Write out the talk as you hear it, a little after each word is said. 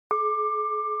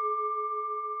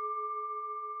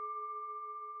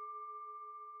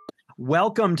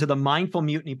Welcome to the Mindful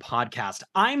Mutiny podcast.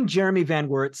 I'm Jeremy Van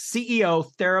Wert,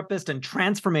 CEO, therapist, and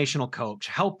transformational coach,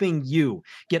 helping you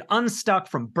get unstuck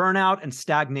from burnout and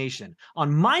stagnation.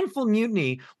 On Mindful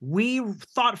Mutiny, we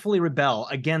thoughtfully rebel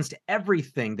against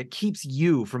everything that keeps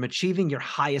you from achieving your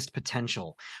highest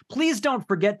potential. Please don't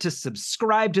forget to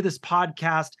subscribe to this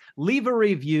podcast, leave a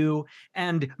review,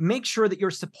 and make sure that you're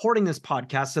supporting this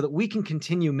podcast so that we can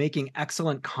continue making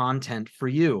excellent content for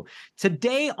you.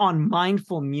 Today on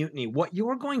Mindful Mutiny, what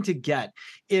you're going to get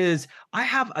is I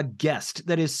have a guest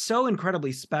that is so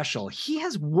incredibly special. He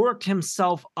has worked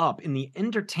himself up in the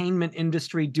entertainment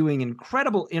industry, doing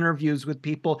incredible interviews with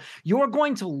people. You're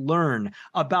going to learn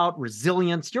about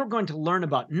resilience. You're going to learn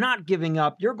about not giving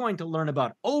up. You're going to learn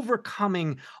about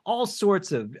overcoming all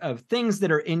sorts of things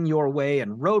that are in your way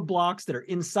and roadblocks that are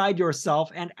inside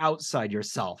yourself and outside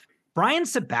yourself. Brian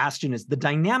Sebastian is the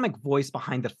dynamic voice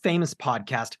behind the famous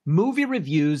podcast, Movie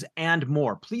Reviews, and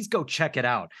more. Please go check it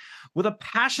out. With a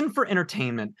passion for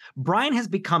entertainment, Brian has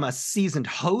become a seasoned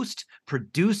host,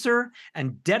 producer,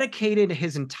 and dedicated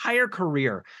his entire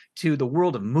career to the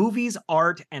world of movies,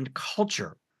 art, and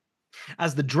culture.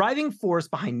 As the driving force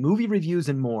behind movie reviews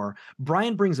and more,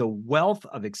 Brian brings a wealth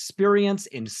of experience,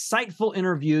 insightful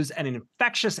interviews, and an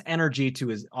infectious energy to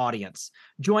his audience.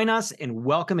 Join us in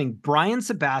welcoming Brian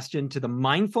Sebastian to the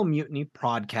Mindful Mutiny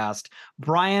podcast.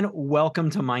 Brian, welcome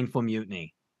to Mindful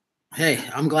Mutiny. Hey,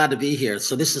 I'm glad to be here.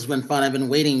 So this has been fun. I've been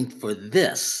waiting for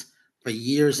this for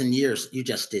years and years. You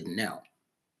just didn't know.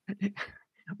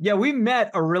 Yeah, we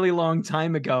met a really long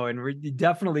time ago, and we're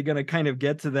definitely going to kind of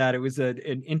get to that. It was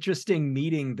an interesting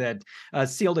meeting that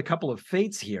sealed a couple of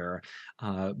fates here.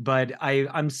 But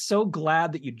I'm so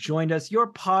glad that you joined us.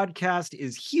 Your podcast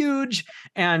is huge,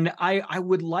 and I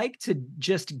would like to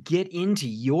just get into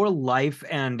your life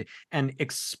and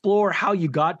explore how you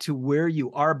got to where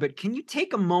you are. But can you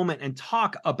take a moment and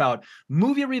talk about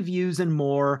movie reviews and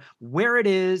more, where it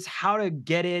is, how to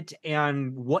get it,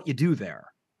 and what you do there?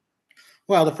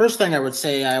 Well, the first thing I would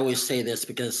say, I always say this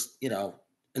because,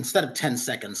 instead of 10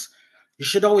 seconds, you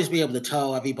should always be able to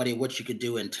tell everybody what you could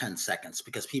do in 10 seconds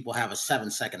because people have a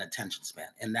 7-second attention span.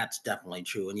 And that's definitely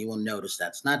true. And you will notice that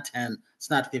it's not 10, it's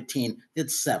not 15,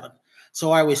 it's 7.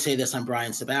 So I always say this. I'm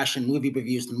Brian Sebastian, Movie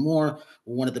Reviews and More.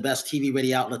 We're one of the best TV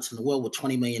radio outlets in the world with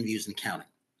 20 million views and counting.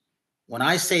 When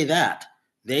I say that,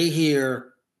 they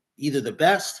hear either the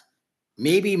best,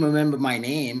 maybe remember my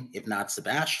name, if not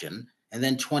Sebastian, and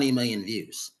then 20 million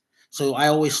views. So I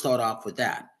always start off with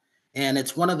that. And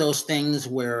it's one of those things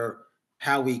where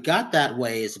how we got that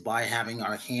way is by having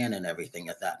our hand in everything,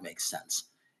 if that makes sense.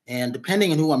 And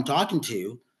depending on who I'm talking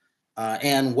to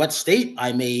and what state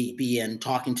I may be in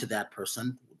talking to that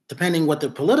person, depending what the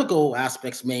political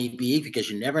aspects may be,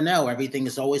 because you never know, everything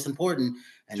is always important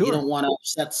and you Sure. don't want to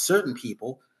upset certain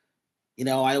people.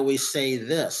 I always say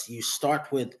this, you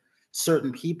start with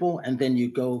certain people and then you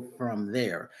go from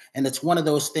there. And it's one of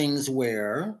those things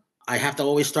where I have to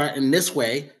always start in this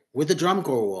way with the drum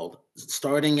corps world,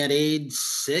 starting at age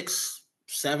 6,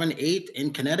 7, 8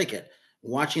 in Connecticut,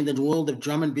 watching the world of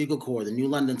drum and bugle corps, the New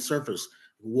London Surfers,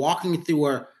 walking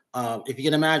through if you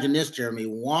can imagine this, Jeremy,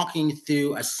 walking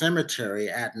through a cemetery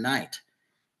at night,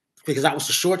 because that was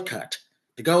the shortcut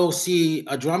to go see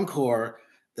a drum corps,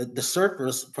 the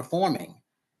surfers performing.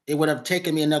 It would have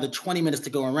taken me another 20 minutes to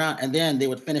go around, and then they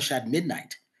would finish at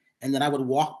midnight. And then I would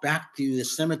walk back through the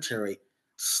cemetery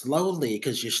slowly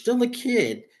because you're still a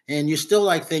kid and you're still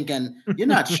like thinking, you're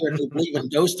not sure if you believe in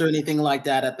ghosts or anything like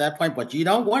that at that point, but you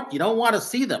know what? You don't want to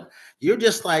see them. You're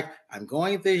just like, I'm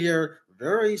going through here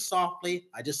very softly.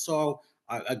 I just saw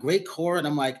a great corps, and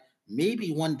I'm like,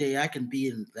 maybe one day I can be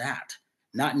in that,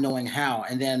 not knowing how.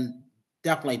 And then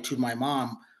definitely to my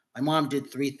mom. My mom did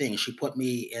 3 things. She put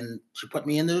me into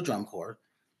the drum corps.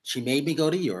 She made me go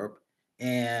to Europe.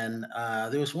 And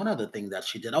there was one other thing that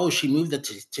she did. Oh, she moved it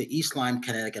to East Lyme,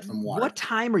 Connecticut from What Waterford.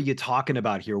 time are you talking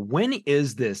about here? When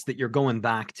is this that you're going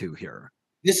back to here?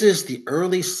 This is the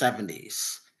early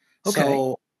 70s. Okay.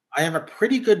 So I have a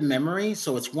pretty good memory.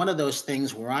 So it's one of those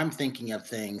things where I'm thinking of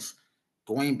things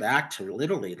going back to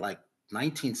literally like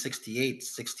 1968,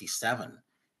 67.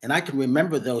 And I can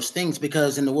remember those things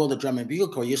because in the world of drum and bugle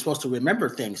corps, you're supposed to remember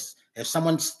things. If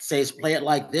someone says, play it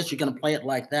like this, you're going to play it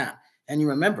like that. And you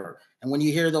remember. And when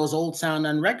you hear those old sound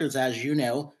on records, as you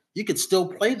know, you could still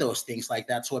play those things like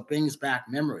that. So it brings back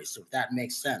memories, so if that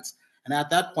makes sense. And at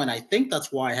that point, I think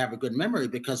that's why I have a good memory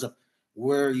because of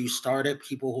where you started,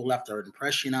 people who left their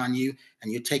impression on you,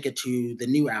 and you take it to the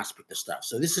new aspect of stuff.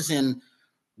 So this is in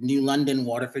New London,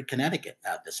 Waterford, Connecticut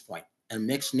at this point, a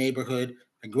mixed neighborhood,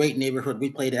 a great neighborhood. We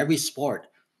played every sport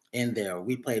in there.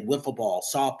 We played wiffle ball,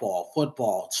 softball,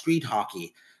 football, street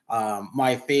hockey,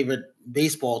 My favorite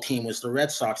baseball team was the Red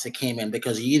Sox that came in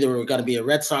because you either were going to be a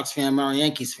Red Sox fan or a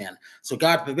Yankees fan. So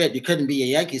God forbid you couldn't be a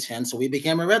Yankees fan, so we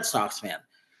became a Red Sox fan.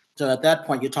 So at that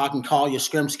point, you're talking Carl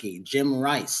Yastrzemski, Jim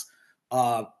Rice,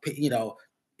 uh, you know,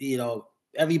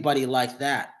 everybody like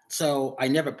that. So I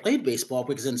never played baseball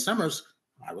because in summers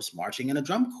I was marching in a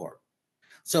drum corps.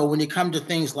 So when you come to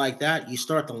things like that, you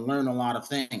start to learn a lot of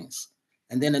things.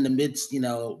 And then in the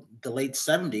the late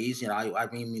 70s,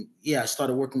 I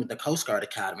started working with the Coast Guard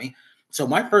Academy. So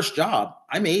my first job,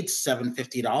 I made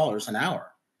 $750 an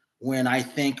hour when I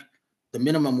think the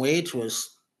minimum wage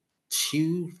was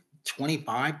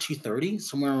 225, 230,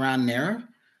 somewhere around there.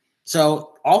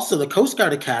 So also the Coast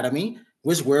Guard Academy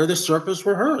was where the surfers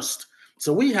rehearsed.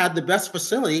 So we had the best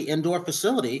facility, indoor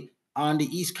facility on the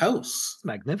East Coast. It's And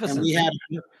magnificent.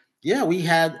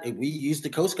 we used the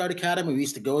Coast Guard Academy. We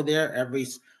used to go there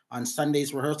on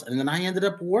Sundays rehearse, and then I ended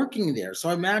up working there. So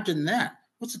imagine that.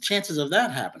 What's the chances of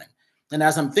that happening? And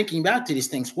as I'm thinking back to these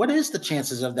things, what is the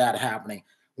chances of that happening?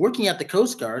 Working at the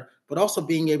Coast Guard, but also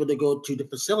being able to go to the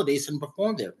facilities and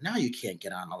perform there. Now you can't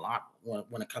get on a lot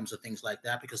when it comes to things like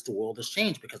that because the world has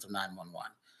changed because of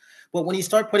 911. But when you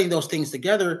start putting those things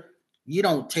together, you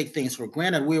don't take things for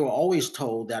granted. We were always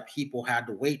told that people had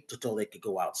to wait until they could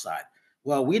go outside.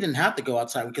 Well, we didn't have to go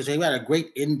outside because we had a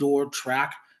great indoor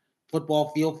track football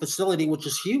field facility, which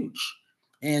is huge.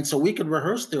 And so we could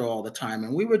rehearse there all the time.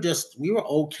 And we were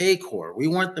okay core. We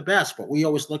weren't the best, but we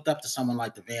always looked up to someone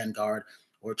like the Vanguard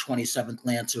or 27th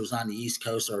Lancers on the East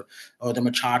Coast or the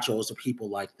Machachos or people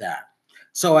like that.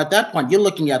 So at that point, you're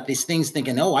looking at these things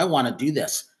thinking, oh, I want to do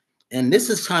this. And this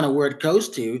is kind of where it goes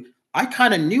to. I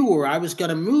kind of knew where I was going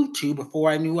to move to before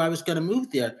I knew I was going to move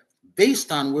there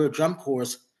based on where drum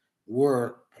corps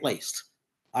were placed.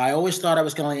 I always thought I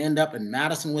was going to end up in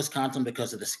Madison, Wisconsin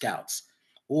because of the Scouts,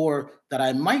 or that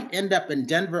I might end up in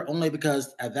Denver only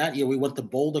because at that year we went to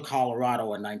Boulder, Colorado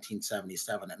in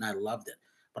 1977, and I loved it.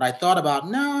 But I thought about,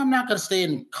 no, I'm not going to stay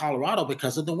in Colorado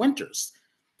because of the winters.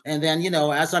 And then,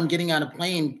 as I'm getting on a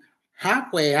plane,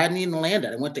 halfway, I hadn't even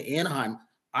landed. I went to Anaheim.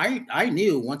 I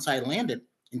knew once I landed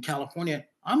in California,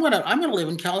 I'm gonna live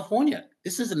in California.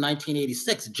 This is in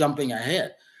 1986, jumping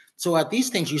ahead. So at these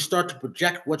things, you start to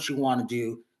project what you want to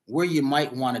do, where you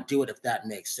might want to do it, if that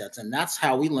makes sense. And that's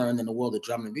how we learned in the world of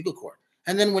drum and bugle corps.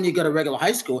 And then when you go to regular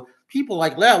high school, people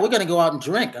like, well, we're going to go out and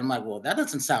drink. I'm like, well, that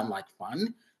doesn't sound like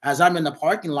fun. As I'm in the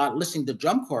parking lot listening to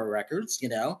drum corps records.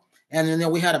 And then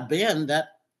we had a band that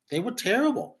they were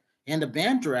terrible. And the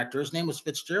band director, his name was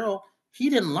Fitzgerald, he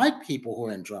didn't like people who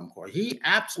were in drum corps. He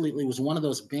absolutely was one of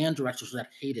those band directors that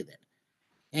hated it.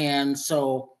 And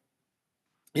so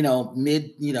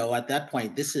at that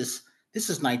point, this is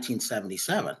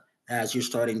 1977. As you're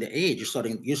starting to age,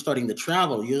 you're starting to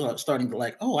travel. You're starting to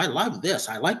like, oh, I love this.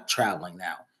 I like traveling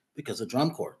now because of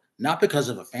drum corps, not because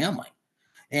of a family.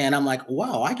 And I'm like,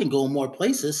 wow, I can go more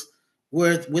places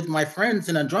with my friends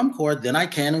in a drum corps than I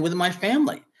can with my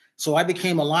family. So I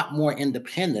became a lot more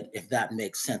independent, if that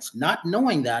makes sense. Not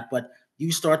knowing that, but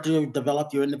you start to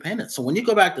develop your independence. So when you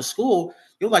go back to school,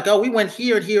 you're like, oh, we went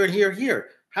here and here and here and here.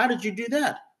 How did you do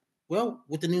that? Well,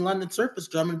 with the New London Surface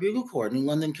Drum and Bugle Corps, New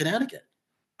London, Connecticut.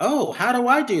 Oh, how do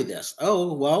I do this?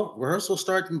 Oh, well, rehearsal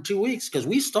starts in 2 weeks because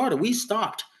we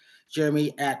stopped,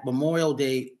 Jeremy, at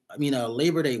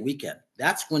Labor Day weekend.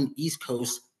 That's when East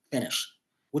Coast finished,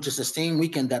 which is the same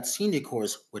weekend that senior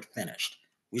corps would finish.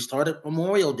 We started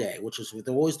Memorial Day, which was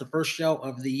always the first show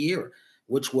of the year,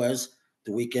 which was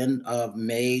the weekend of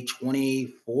May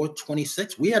 24th,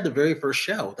 26th. We had the very first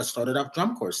show that started off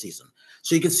drum corps season.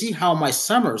 So you can see how my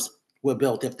summers were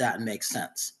built, if that makes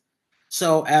sense.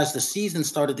 So as the season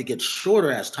started to get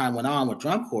shorter as time went on with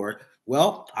drum corps,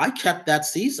 well, I kept that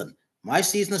season. My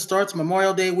season starts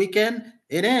Memorial Day weekend.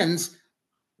 It ends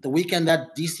the weekend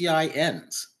that DCI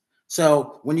ends.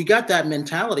 So when you got that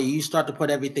mentality, you start to put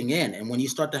everything in. And when you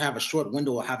start to have a short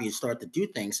window of how you start to do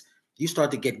things, you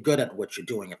start to get good at what you're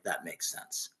doing, if that makes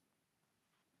sense.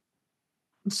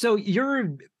 So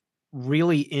you're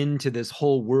really into this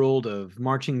whole world of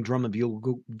marching drum and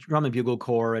bugle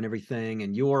corps and everything,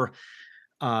 and you're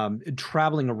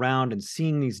traveling around and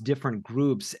seeing these different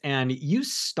groups, and you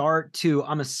start to,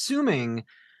 I'm assuming,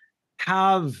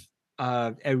 have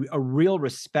a real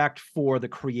respect for the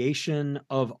creation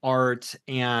of art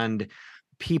and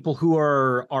people who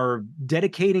are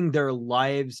dedicating their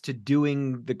lives to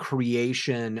doing the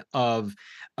creation of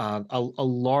a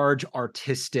large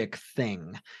artistic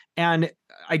thing. And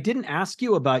I didn't ask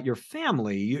you about your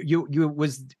family. You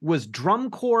was drum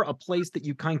corps a place that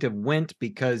you kind of went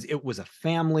because it was a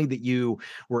family that you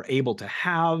were able to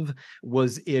have?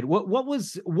 Was it what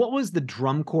was the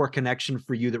drum corps connection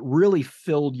for you that really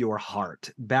filled your heart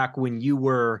back when you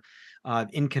were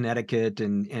in Connecticut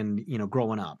and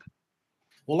growing up?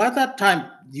 Well, at that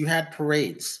time, you had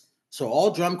parades. So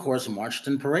all drum corps marched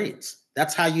in parades.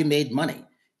 That's how you made money.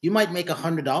 You might make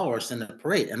 $100 in a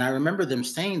parade. And I remember them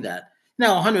saying that.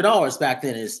 Now, $100 back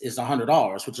then is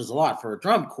 $100, which is a lot for a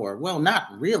drum corps. Well, not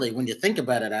really when you think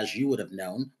about it, as you would have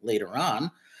known later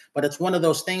on. But it's one of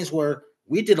those things where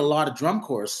we did a lot of drum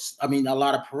corps, I mean, a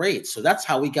lot of parades. So that's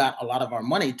how we got a lot of our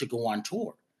money to go on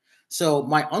tour. So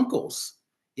my uncles,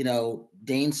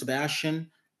 Dane Sebastian,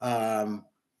 um,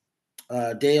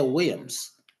 Dale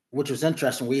Williams, which was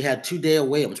interesting. We had two Dale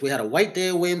Williams. We had a white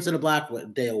Dale Williams and a black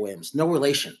Dale Williams, no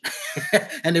relation.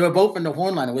 And they were both in the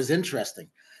horn line. It was interesting.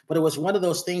 But it was one of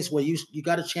those things where you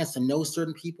got a chance to know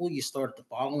certain people. You started to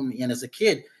follow them. And as a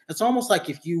kid, it's almost like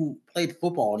if you played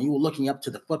football and you were looking up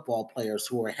to the football players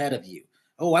who were ahead of you.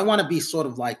 Oh, I want to be sort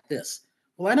of like this.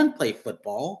 Well, I didn't play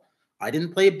football. I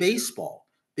didn't play baseball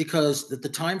because the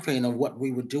time frame of what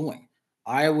we were doing.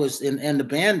 I was in, and the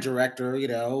band director, he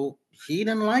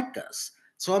didn't like us.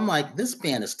 So I'm like, this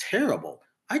band is terrible.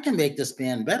 I can make this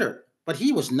band better. But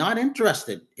he was not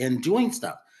interested in doing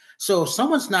stuff. So if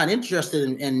someone's not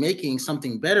interested in making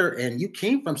something better and you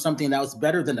came from something that was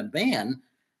better than a band,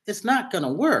 it's not going to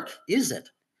work, is it?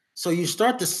 So you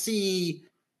start to see,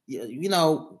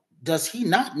 does he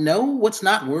not know what's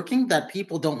not working, that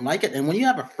people don't like it? And when you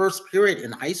have a first period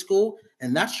in high school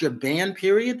and that's your band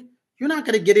period, you're not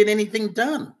going to get anything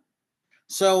done.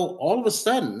 So all of a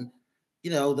sudden,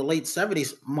 the late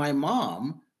 70s, my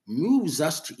mom moves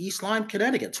us to East Lyme,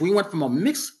 Connecticut. So we went from a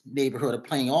mixed neighborhood of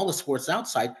playing all the sports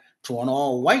outside to an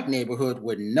all white neighborhood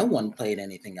where no one played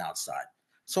anything outside.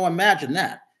 So imagine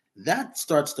that. That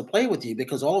starts to play with you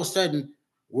because all of a sudden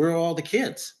we're all the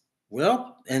kids.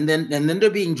 Well, and then they're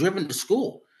being driven to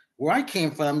school. Where I came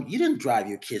from, you didn't drive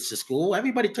your kids to school.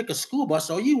 Everybody took a school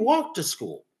bus or you walked to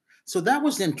school. So that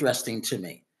was interesting to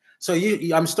me. So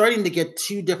I'm starting to get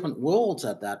two different worlds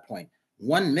at that point.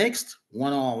 One mixed,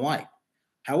 one all white.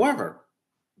 However,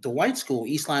 the white school,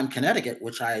 East Lyme, Connecticut,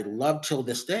 which I love till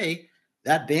this day,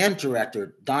 that band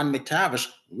director, Don McTavish,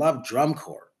 loved drum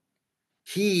corps.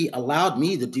 He allowed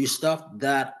me to do stuff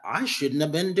that I shouldn't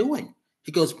have been doing.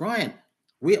 He goes, Brian,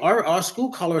 our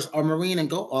school colors are maroon and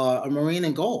gold. Maroon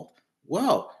and gold.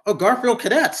 Well, Garfield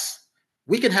Cadets,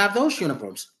 we can have those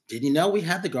uniforms. Did you know we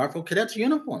had the Garfield Cadets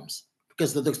uniforms?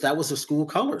 Because that was the school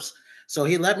colors. So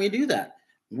he let me do that.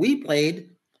 We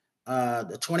played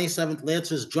the 27th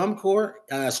Lancers Drum Corps,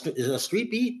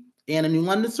 Street Beat, and a New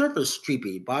London Surfers Street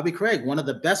Beat. Bobby Craig, one of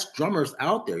the best drummers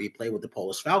out there. He played with the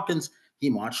Polish Falcons. He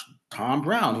marched Tom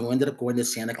Brown, who ended up going to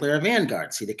Santa Clara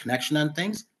Vanguard. See the connection on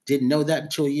things? Didn't know that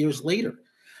until years later.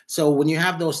 So when you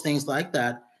have those things like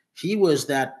that, he was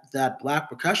that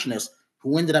black percussionist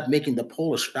who ended up making the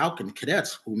Polish Falcon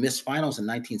Cadets, who missed finals in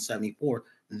 1974,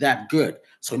 that good.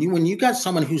 So when you got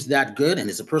someone who's that good and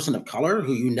is a person of color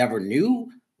who you never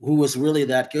knew who was really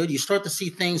that good, you start to see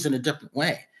things in a different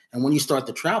way. And when you start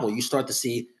to travel, you start to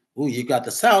see, oh, you got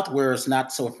the South where it's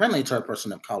not so friendly to a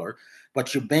person of color,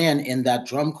 but you're banned in that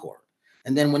drum corps.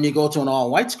 And then when you go to an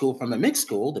all-white school from a mixed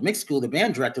school, the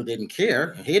band director didn't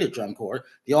care and hated drum corps.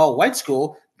 The all-white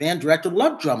school, band director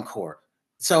loved drum corps.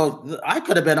 So I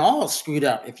could have been all screwed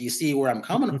up if you see where I'm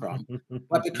coming from.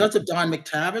 But because of Don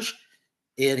McTavish,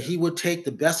 and he would take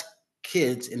the best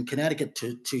kids in Connecticut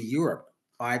to Europe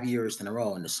 5 years in a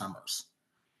row in the summers.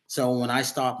 So when I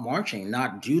stopped marching,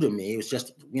 not due to me, it was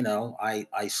just,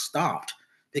 I stopped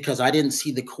because I didn't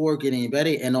see the Corps getting any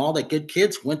better. And all the good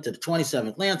kids went to the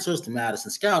 27th Lancers, the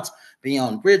Madison Scouts,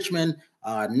 beyond Bridgman,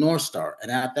 North Star. And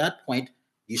at that point,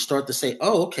 you start to say,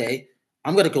 oh, okay,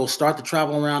 I'm going to go start to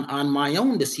travel around on my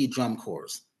own to see drum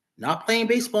corps, not playing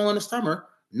baseball in the summer,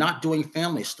 not doing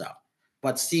family stuff,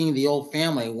 but seeing the old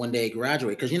family when they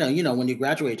graduate. Because, when you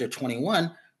graduate at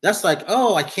 21, that's like,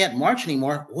 oh, I can't march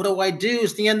anymore. What do I do?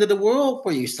 It's the end of the world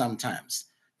for you sometimes.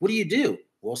 What do you do?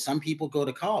 Well, some people go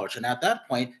to college. And at that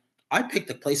point, I picked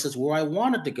the places where I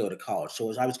wanted to go to college.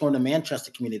 So I was going to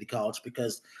Manchester Community College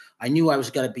because I knew I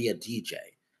was going to be a DJ.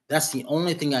 That's the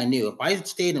only thing I knew. If I had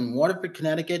stayed in Waterford,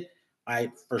 Connecticut,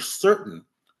 I for certain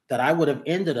that I would have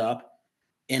ended up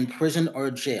in prison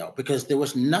or jail because there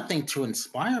was nothing to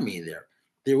inspire me there.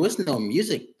 There was no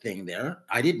music thing there.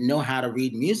 I didn't know how to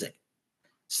read music.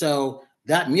 So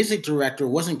that music director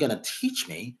wasn't going to teach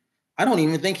me. I don't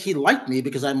even think he liked me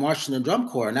because I marched in the drum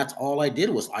corps, and that's all I did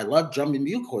was I loved drum and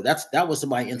bugle corps. That was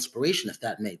my inspiration, if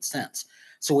that made sense.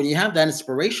 So when you have that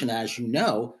inspiration, as you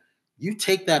know, you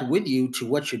take that with you to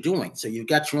what you're doing. So you've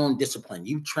got your own discipline.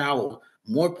 You travel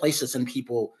more places than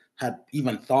people have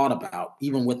even thought about,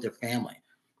 even with their family.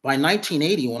 By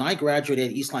 1980, when I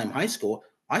graduated East Lyme High School,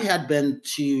 I had been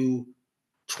to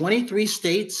 23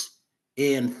 states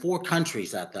in 4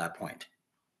 countries at that point.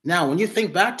 Now, when you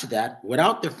think back to that,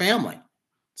 without their family,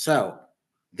 so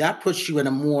that puts you in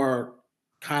a more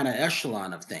kind of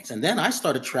echelon of things. And then I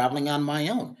started traveling on my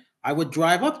own. I would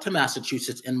drive up to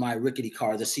Massachusetts in my rickety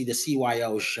car to see the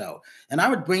CYO show. And I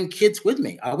would bring kids with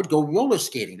me. I would go roller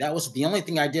skating. That was the only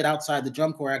thing I did outside the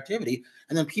drum corps activity.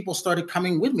 And then people started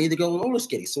coming with me to go roller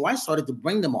skating. So I started to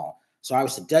bring them all. So I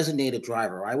was a designated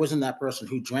driver. I wasn't that person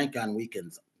who drank on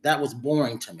weekends. That was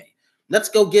boring to me. Let's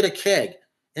go get a keg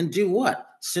and do what?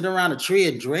 Sit around a tree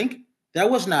and drink? That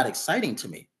was not exciting to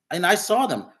me. And I saw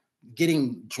them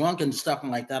getting drunk and stuff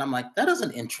and like that. I'm like, that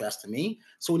doesn't interest me.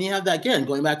 So when you have that, again,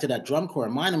 going back to that drum corps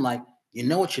in mind, I'm like, you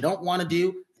know what you don't want to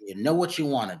do, and you know what you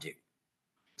want to do.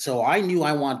 So I knew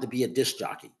I wanted to be a disc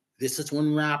jockey. This is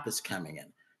when rap is coming in.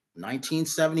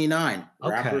 1979,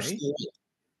 rappers Okay. still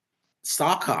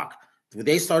sock hop.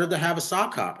 They started to have a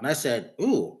sock hop, and I said,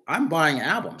 "Ooh, I'm buying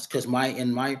albums because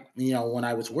when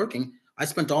I was working, I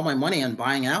spent all my money on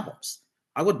buying albums.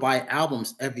 I would buy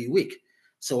albums every week.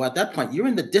 So at that point, you're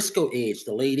in the disco age,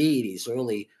 the late '80s,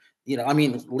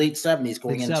 late '70s,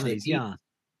 going Late into the 70s. '80s. Yeah.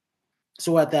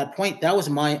 So at that point, that was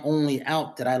my only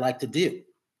out that I like to do.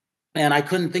 And I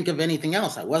couldn't think of anything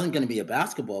else. I wasn't going to be a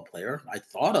basketball player. I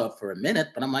thought of for a minute,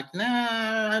 but I'm like,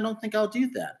 nah, I don't think I'll do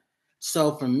that.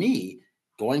 So for me,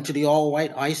 going to the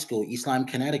all-white high school, East Lyme,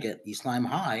 Connecticut, East Lyme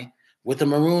High, with the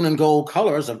maroon and gold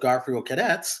colors of Garfield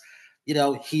Cadets,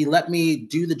 he let me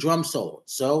do the drum solo.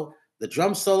 So the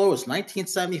drum solo was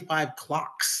 1975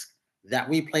 clocks that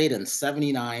we played in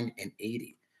 79 and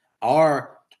 80.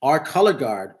 Our color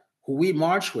guard, who we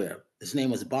marched with, his name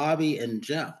was Bobby and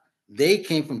Jeff. They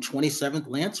came from 27th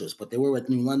Lancers, but they were with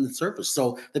New London Surface.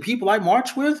 So the people I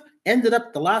marched with ended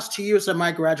up the last 2 years of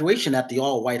my graduation at the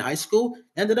all-white high school,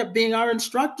 ended up being our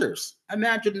instructors.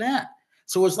 Imagine that.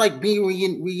 So it's like being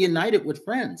reunited with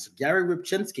friends. Gary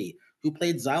Ripchinsky, who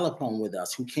played xylophone with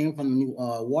us, who came from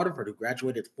Waterford, who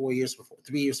graduated 3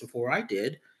 years before I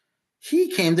did, he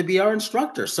came to be our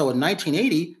instructor. So in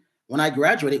 1980, when I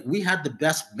graduated, we had the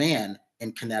best band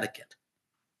in Connecticut.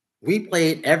 We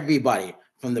played everybody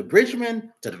from the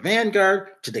Bridgemen to the Vanguard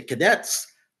to the Cadets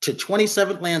to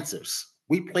 27th Lancers.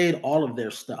 We played all of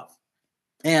their stuff.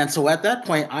 And so at that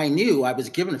point, I knew I was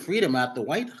given freedom at the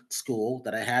white school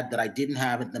that I had that I didn't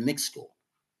have at the mixed school.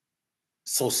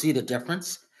 So see the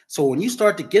difference? So when you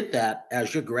start to get that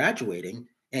as you're graduating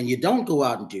and you don't go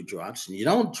out and do drugs and you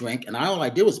don't drink, and all I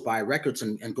did was buy records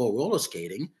and go roller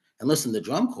skating and listen to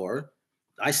drum corps,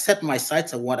 I set my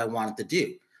sights on what I wanted to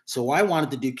do. So I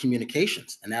wanted to do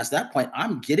communications. And at that point,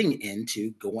 I'm getting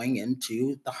into going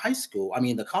into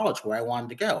the college where I wanted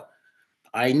to go.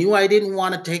 I knew I didn't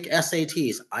want to take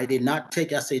SATs. I did not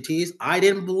take SATs. I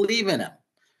didn't believe in them.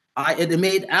 It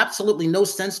made absolutely no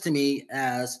sense to me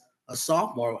as a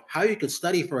sophomore how you could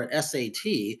study for an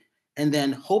SAT and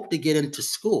then hope to get into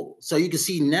school. So you can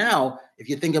see now, if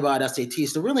you think about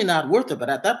SATs, they're really not worth it. But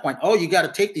at that point, oh, you got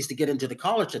to take these to get into the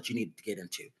college that you need to get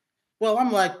into. Well,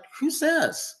 I'm like, who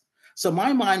says? So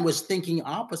my mind was thinking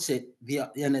opposite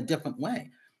in a different way.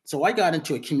 So I got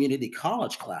into a community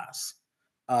college class,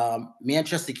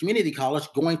 Manchester Community College,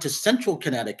 going to Central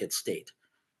Connecticut State.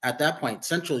 At that point,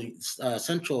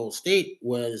 Central State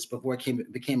was, before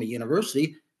it became a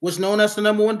university, was known as the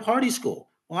number one party school.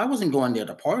 Well, I wasn't going there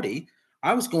to party.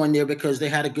 I was going there because they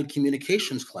had a good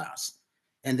communications class.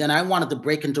 And then I wanted to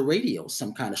break into radio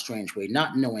some kind of strange way,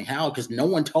 not knowing how, because no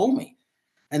one told me.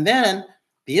 And then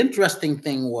the interesting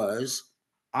thing was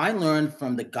I learned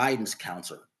from the guidance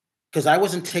counselor because I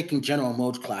wasn't taking general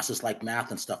mode classes like math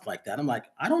and stuff like that. I'm like,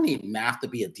 I don't need math to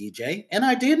be a DJ. And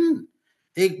I didn't.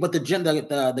 But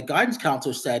the guidance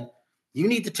counselor said, you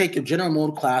need to take your general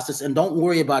mode classes and don't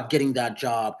worry about getting that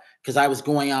job, because I was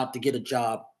going out to get a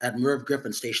job at Merv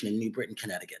Griffin Station in New Britain,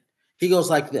 Connecticut. He goes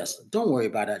like this, don't worry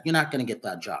about it. You're not going to get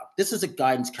that job. This is a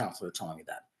guidance counselor telling me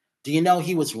that. Do you know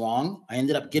he was wrong? I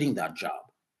ended up getting that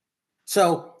job.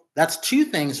 So that's two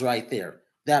things right there.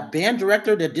 That band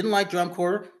director that didn't like drum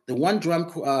corps, the one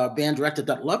band director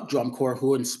that loved drum corps,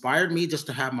 who inspired me just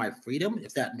to have my freedom,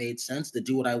 if that made sense, to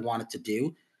do what I wanted to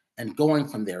do, and going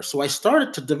from there. So I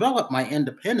started to develop my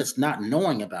independence, not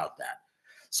knowing about that.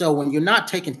 So when you're not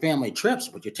taking family trips,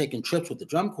 but you're taking trips with the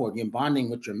drum corps, you're bonding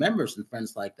with your members and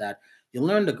friends like that, you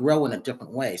learn to grow in a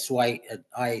different way. So I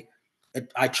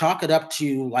chalk it up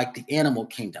to like the animal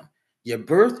kingdom. You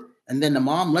birth, and then the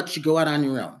mom lets you go out on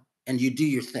your own and you do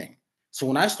your thing. So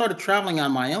when I started traveling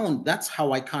on my own, that's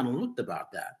how I kind of looked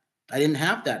about that. I didn't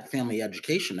have that family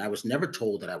education. I was never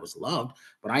told that I was loved,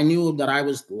 but I knew that I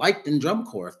was liked in drum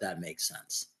corps, if that makes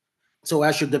sense. So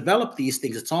as you develop these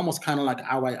things, it's almost kind of like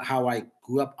how I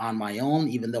grew up on my own,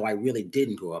 even though I really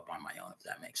didn't grow up on my own, if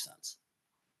that makes sense.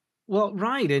 Well,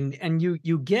 right, and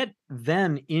you get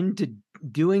then into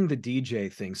doing the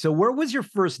DJ thing. So where was your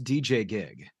first DJ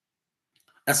gig?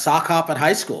 A sock hop at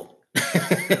high school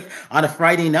on a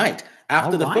Friday night All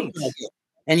after the right. football game.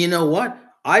 And you know what?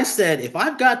 I said, if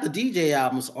I've got the DJ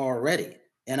albums already,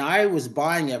 and I was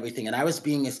buying everything and I was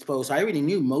being exposed, I already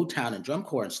knew Motown and drum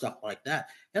corps and stuff like that.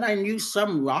 And I knew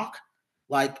some rock.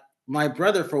 Like my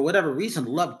brother, for whatever reason,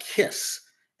 loved Kiss.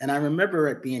 And I remember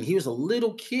it being, he was a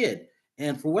little kid.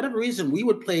 And for whatever reason, we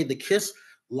would play the Kiss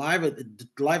live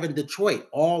in Detroit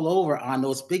all over on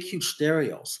those big, huge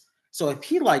stereos. So if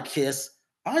he liked Kiss,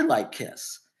 I like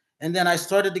Kiss. And then I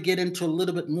started to get into a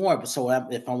little bit more. But so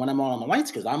when I'm on the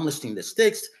lights, because I'm listening to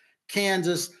Styx,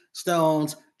 Kansas,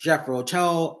 Stones, Jethro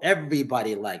Tull,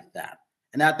 everybody like that.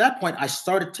 And at that point, I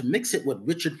started to mix it with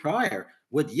Richard Pryor,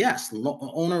 with Yes,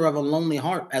 owner of a Lonely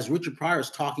Heart, as Richard Pryor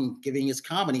is talking, giving his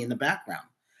comedy in the background.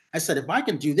 I said, if I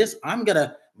can do this, I'm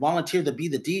gonna volunteer to be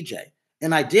the DJ.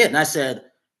 And I did. And I said,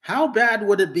 how bad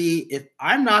would it be if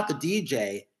I'm not the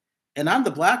DJ and I'm the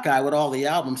black guy with all the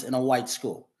albums in a white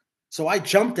school? So I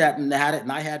jumped at and had it,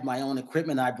 and I had my own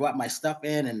equipment. I brought my stuff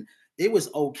in, and it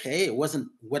was okay. It wasn't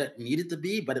what it needed to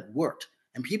be, but it worked.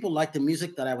 And people liked the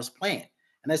music that I was playing.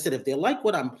 And I said, if they like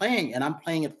what I'm playing and I'm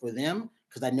playing it for them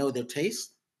because I know their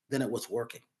taste, then it was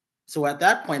working. So at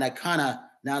that point, I kind of,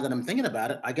 now that I'm thinking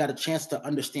about it, I got a chance to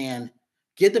understand,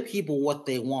 give the people what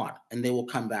they want, and they will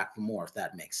come back for more, if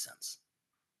that makes sense.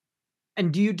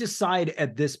 And do you decide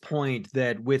at this point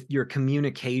that with your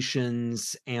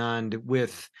communications and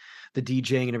with the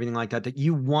DJing and everything like that, that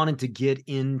you wanted to get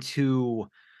into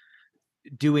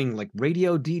doing like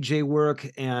radio DJ work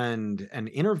and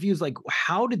interviews? Like,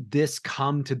 how did this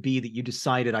come to be that you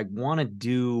decided I want to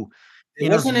do It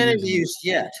wasn't interviews? interviews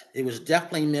yet. It was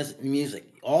definitely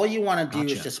music. All you want to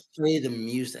do is Gotcha. just play the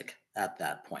music at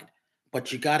that point.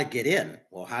 But you got to get in.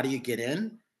 Well, how do you get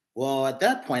in? Well, at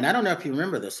that point, I don't know if you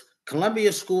remember this,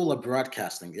 Columbia School of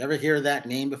Broadcasting. You ever hear that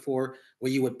name before?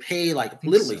 Where you would pay I like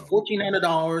think literally so.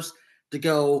 $1,400 to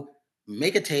go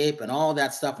make a tape and all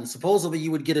that stuff. And supposedly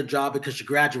you would get a job because you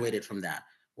graduated from that.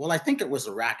 Well, I think it was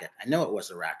a racket. I know it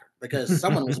was a racket because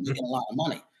someone was making a lot of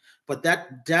money. But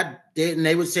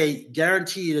they would say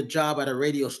guaranteed a job at a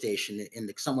radio station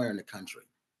somewhere in the country.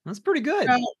 That's pretty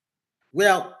No, good.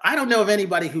 well, I don't know of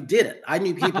anybody who did it. I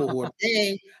knew people who were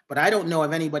paying, but I don't know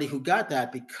of anybody who got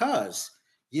that because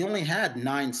you only had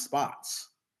 9 spots.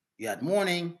 You had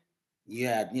morning, you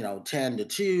had 10 to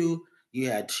 2, you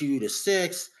had 2 to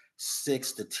 6,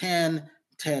 6 to 10,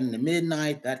 10 to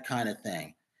midnight, that kind of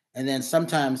thing. And then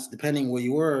sometimes, depending where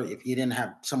you were, if you didn't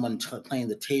have someone playing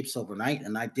the tapes overnight,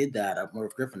 and I did that at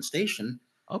Merv Griffin Station,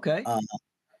 Okay. uh,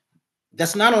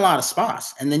 that's not a lot of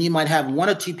spots. And then you might have 1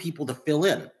 or 2 people to fill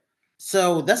in.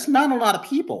 So that's not a lot of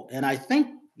people. And I think,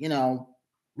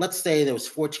 let's say there was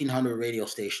 1,400 radio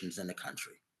stations in the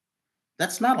country.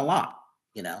 That's not a lot,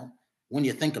 you know, when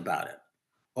you think about it.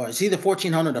 Or it's either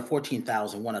 1,400 or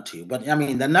 14,000, 1 or 2. But I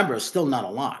mean, the number is still not a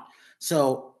lot.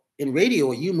 So in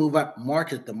radio, you move up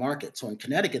market to market. So in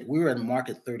Connecticut, we were in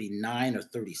market 39 or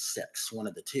 36, one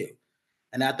of the two.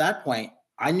 And at that point,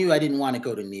 I knew I didn't want to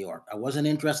go to New York. I wasn't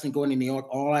interested in going to New York.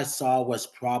 All I saw was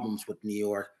problems with New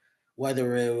York,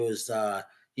 whether it was,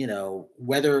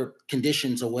 weather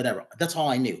conditions or whatever. That's all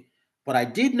I knew. But I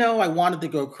did know I wanted to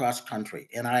go cross country.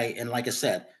 And like I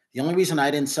said, the only reason I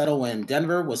didn't settle in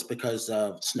Denver was because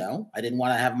of snow. I didn't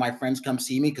want to have my friends come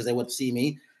see me because they would see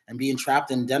me and being trapped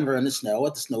in Denver in the snow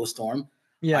at the snowstorm. I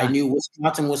Yeah. knew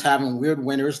Wisconsin was having weird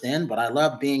winters then, but I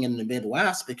loved being in the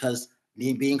Midwest because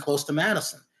me being close to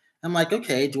Madison. I'm like,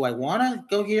 okay, do I want to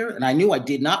go here? And I knew I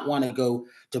did not want to go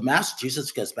to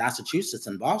Massachusetts because Massachusetts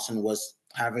and Boston was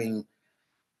having,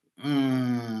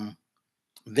 mm,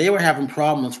 they were having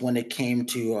problems when it came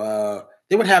to,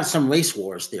 they would have some race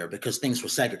wars there because things were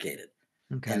segregated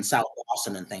in Okay. South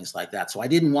Boston and things like that. So I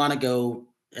didn't want to go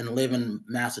and live in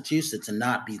Massachusetts and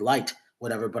not be liked,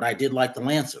 whatever, but I did like the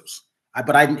Lancers.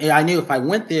 But I knew if I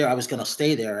went there, I was going to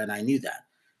stay there, and I knew that.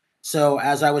 So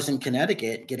as I was in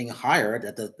Connecticut, getting hired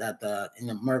at the in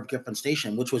the Merv Griffin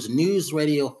station, which was News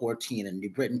Radio 14 in New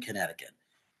Britain, Connecticut,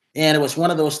 and it was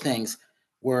one of those things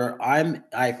where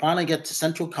I finally get to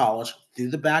Central College, through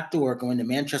the back door, going to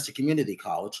Manchester Community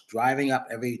College, driving up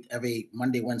every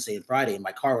Monday, Wednesday, and Friday, and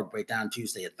my car would break down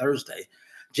Tuesday and Thursday,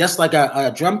 just like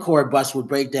a drum corps bus would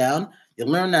break down. You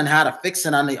learn on how to fix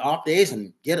it on the off days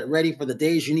and get it ready for the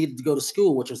days you needed to go to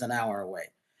school, which was an hour away.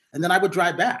 And then I would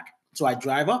drive back. So I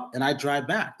drive up and I drive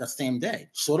back that same day,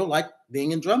 sort of like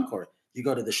being in drum corps. You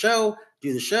go to the show,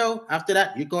 do the show. After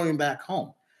that, you're going back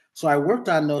home. So I worked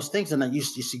on those things, and I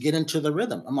used to get into the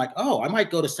rhythm. I'm like, oh, I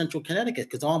might go to Central Connecticut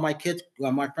because all my kids,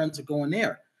 well, my friends are going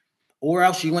there. Or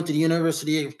else you went to the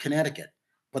University of Connecticut,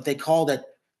 but they called it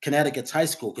Connecticut's high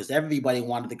school because everybody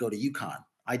wanted to go to UConn.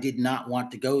 I did not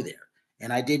want to go there,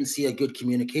 and I didn't see a good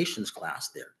communications class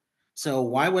there. So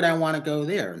why would I want to go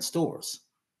there in stores?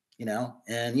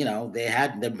 And they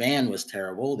had, their band was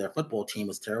terrible, their football team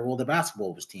was terrible, their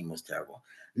basketball team was terrible.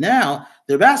 Now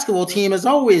their basketball team is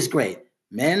always great,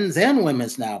 men's and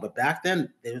women's now, but back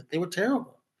then they were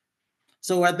terrible.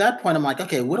 So at that point, I'm like,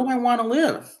 okay, where do I want to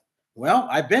live? Well,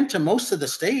 I've been to most of the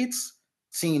states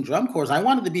seeing drum corps. I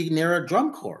wanted to be near a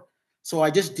drum corps. So I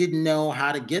just didn't know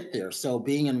how to get there. So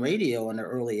being in radio in the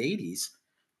early 80s,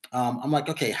 I'm like,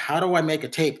 okay, how do I make a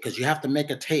tape? Because you have to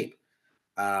make a tape,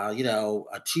 a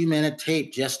 2-minute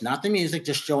tape, just not the music,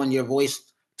 just showing your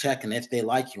voice tech and if they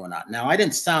like you or not. Now, I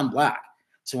didn't sound black,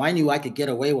 so I knew I could get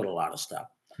away with a lot of stuff.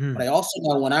 But I also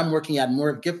know when I'm working at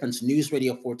Merv Gifford's News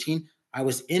Radio 14, I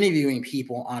was interviewing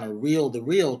people on a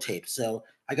reel-to-reel tape. So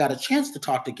I got a chance to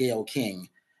talk to Gayle King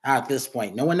at this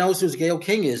point. No one knows who Gayle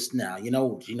King is now. You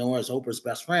know her as Oprah's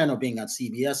best friend or being on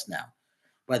CBS now.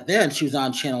 But then she was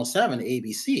on Channel 7,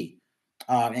 ABC,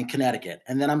 in Connecticut.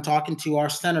 And then I'm talking to our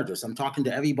senators. I'm talking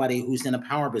to everybody who's in a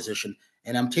power position,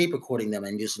 and I'm tape recording them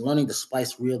and just learning to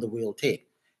splice reel-to-reel tape.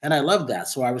 And I love that.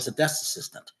 So I was a desk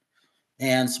assistant.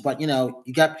 But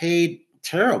you got paid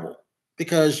terrible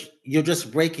because you're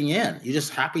just breaking in. You're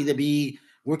just happy to be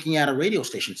working at a radio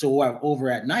station. So over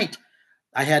at night,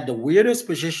 I had the weirdest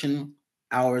position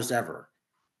hours ever.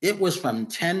 It was from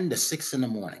 10 to 6 in the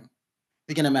morning.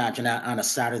 You can imagine that on a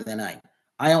Saturday night.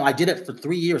 I did it for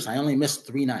 3 years. I only missed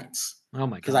 3 nights Oh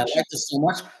my because I gosh. liked it so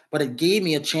much. But it gave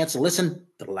me a chance to listen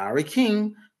to Larry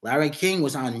King. Larry King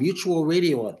was on Mutual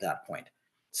Radio at that point.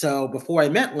 So before I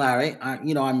met Larry,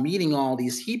 I'm meeting all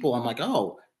these people. I'm like,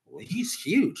 oh, well, he's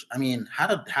huge. I mean, how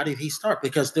did he start?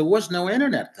 Because there was no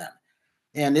internet then,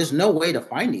 and there's no way to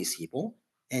find these people.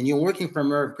 And you're working for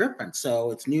Merv Griffin,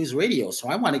 so it's news radio. So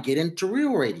I want to get into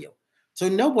real radio. So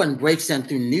no one breaks in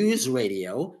through news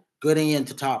radio, getting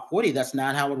into top 40. That's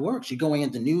not how it works. You're going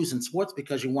into news and sports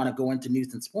because you want to go into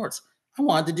news and sports. I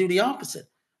wanted to do the opposite.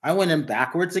 I went in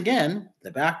backwards again,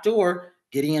 the back door,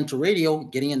 getting into radio,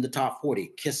 getting into top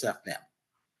 40, Kiss FM.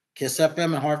 Kiss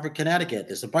FM in Hartford, Connecticut.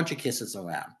 There's a bunch of Kisses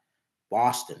around.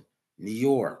 Boston, New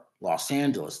York, Los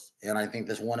Angeles, and I think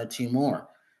there's one or two more.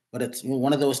 But it's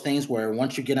one of those things where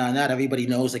once you get on that, everybody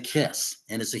knows a Kiss,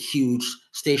 and it's a huge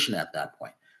station at that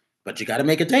point. But you got to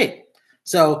make a tape.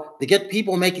 So to get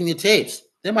people making the tapes,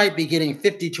 they might be getting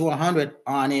 50 to 100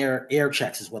 on-air air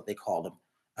checks, is what they call them,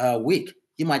 a week.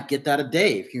 You might get that a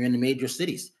day if you're in the major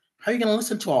cities. How are you going to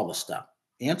listen to all this stuff?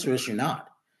 The answer is you're not.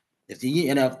 If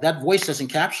that voice doesn't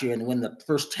capture you in the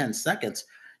first 10 seconds,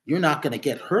 you're not going to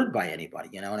get heard by anybody.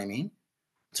 You know what I mean?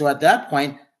 So at that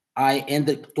point, I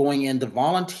ended going into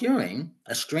volunteering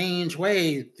a strange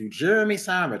way through Jeremy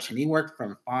Savage, and he worked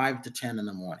from 5 to 10 in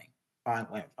the morning. 5,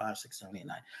 6, 7, 8,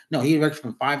 9. No, he worked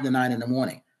from 5 to 9 in the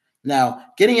morning. Now,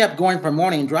 getting up, going for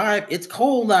morning drive, it's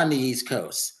cold on the East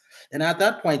Coast. And at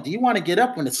that point, do you want to get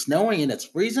up when it's snowing and it's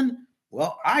freezing?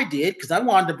 Well, I did because I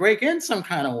wanted to break in some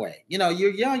kind of way.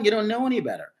 You're young, you don't know any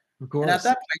better. Of And at course.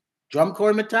 that point, drum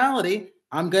corps mentality,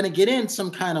 I'm going to get in some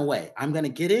kind of way. I'm going to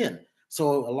get in.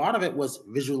 So a lot of it was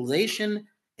visualization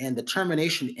and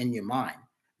determination in your mind.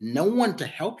 No one to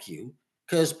help you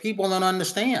because people don't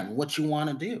understand what you want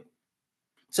to do.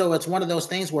 So it's one of those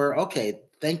things where, okay,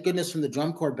 thank goodness from the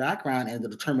drum corps background and the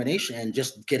determination and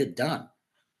just get it done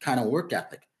kind of work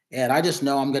ethic. And I just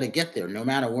know I'm going to get there. No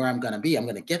matter where I'm going to be, I'm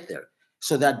going to get there.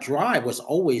 So that drive was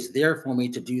always there for me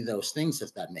to do those things,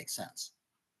 if that makes sense.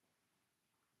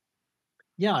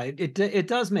 Yeah, it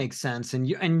does make sense, and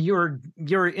you're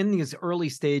in these early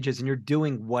stages, and you're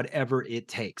doing whatever it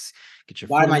takes. Get your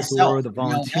By foot in the myself, door, the no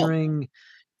help. volunteering.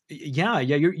 Yeah,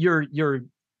 you're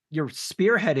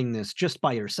spearheading this just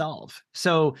by yourself.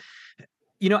 So,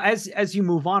 as you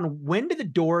move on, when do the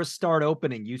doors start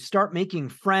opening? You start making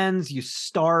friends, you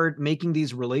start making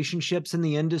these relationships in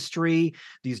the industry,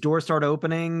 these doors start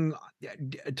opening.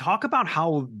 Talk about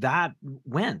how that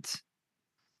went.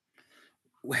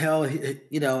 Well,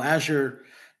 as you're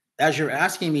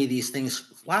asking me these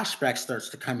things, flashback starts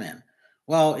to come in.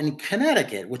 Well, in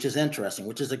Connecticut, which is interesting,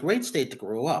 which is a great state to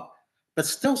grow up, but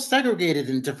still segregated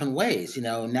in different ways.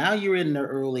 Now you're in the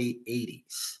early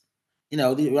 80s.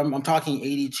 I'm talking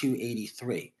 82,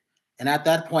 83. And at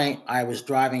that point, I was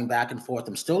driving back and forth.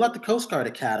 I'm still at the Coast Guard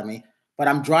Academy, but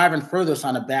I'm driving furthest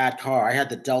on a bad car. I had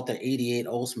the Delta 88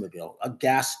 Oldsmobile, a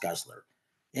gas guzzler.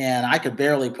 And I could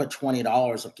barely put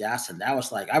 $20 of gas in. That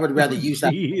was like, I would rather use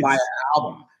that to buy an Jeez.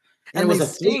 album. And it And they was a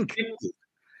stink. 350.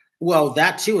 Well,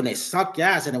 that too, and they sucked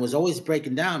gas, and it was always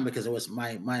breaking down because it was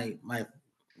my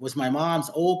mom's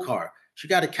old car. She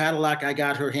got a Cadillac. I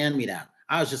got her hand me down.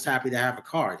 I was just happy to have a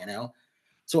car.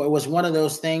 So it was one of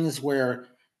those things where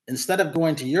instead of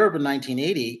going to Europe in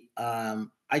 1980,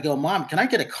 I go, Mom, can I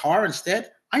get a car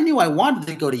instead? I knew I wanted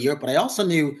to go to Europe, but I also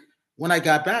knew when I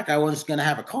got back, I was going to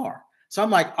have a car. So I'm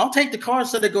like, I'll take the car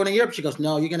instead of going to Europe. She goes,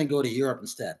 No, you're going to go to Europe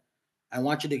instead. I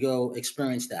want you to go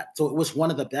experience that. So it was one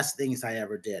of the best things I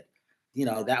ever did.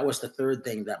 That was the third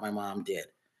thing that my mom did.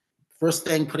 First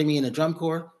thing, putting me in a drum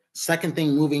corps. Second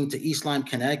thing, moving to East Lyme,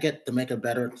 Connecticut to make it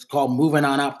better. It's called moving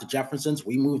on up to Jefferson's.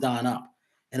 We moved on up.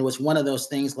 And it was one of those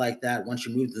things like that. Once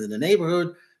you moved to the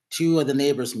neighborhood, two of the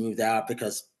neighbors moved out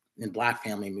because the Black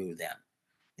family moved in.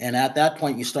 And at that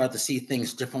point, you start to see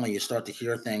things differently. You start to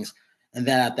hear things. And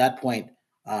then at that point,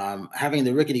 having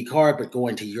the rickety car, but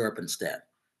going to Europe instead.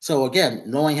 So again,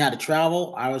 knowing how to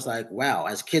travel, I was like, wow,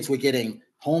 as kids were getting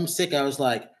homesick, I was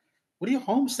like, what are you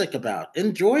homesick about?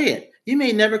 Enjoy it. You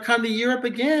may never come to Europe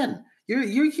again.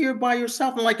 You're here by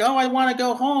yourself. I'm like, oh, I want to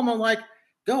go home. I'm like,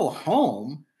 go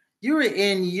home? You're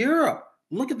in Europe.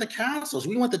 Look at the castles.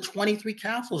 We went to 23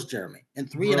 castles, Jeremy, in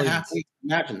three and a half Brilliant. weeks.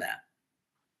 Imagine that.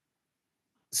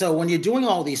 So when you're doing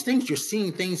all these things, you're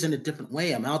seeing things in a different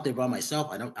way. I'm out there by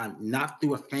myself. I'm not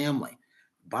through a family,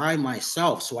 by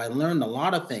myself. So I learned a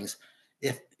lot of things.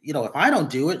 If I don't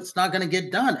do it, it's not going to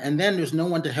get done. And then there's no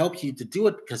one to help you to do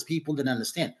it because people didn't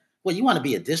understand. Well, you want to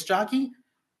be a disc jockey?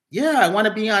 Yeah, I want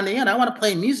to be on the end. I want to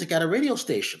play music at a radio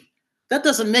station. That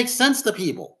doesn't make sense to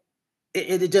people.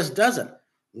 It just doesn't.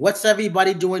 What's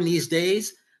everybody doing these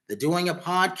days? They're doing a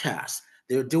podcast.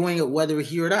 They're doing it whether we're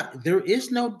here or not. There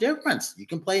is no difference. You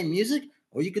can play music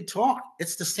or you could talk.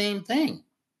 It's the same thing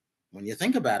when you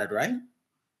think about it, right?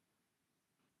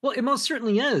 Well, it most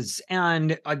certainly is.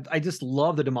 And I just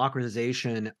love the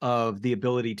democratization of the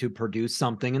ability to produce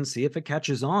something and see if it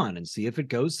catches on and see if it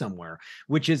goes somewhere,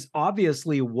 which is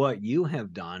obviously what you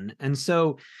have done. And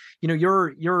so,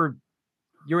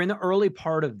 you're in the early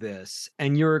part of this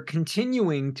and you're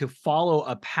continuing to follow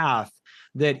a path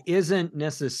that isn't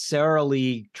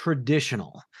necessarily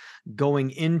traditional,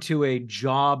 going into a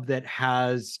job that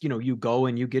has, you go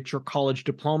and you get your college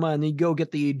diploma and then you go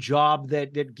get the job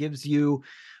that gives you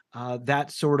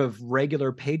that sort of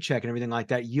regular paycheck and everything like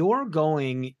that. You're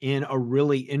going in a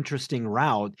really interesting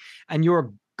route and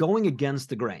you're going against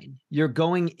the grain. You're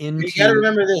going You got to into,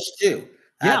 remember this too.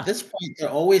 At yeah, this point, they're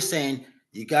always saying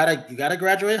you gotta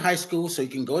graduate high school so you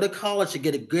can go to college to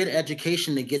get a good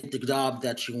education to get the job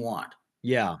that you want.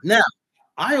 yeah, Now,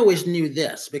 I always knew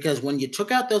this because when you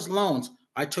took out those loans,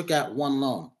 I took out one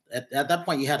loan. At that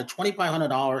point, you had a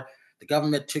 $2,500. The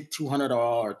government took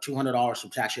 $200 from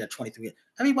tax. You had 23.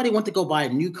 Everybody went to go buy a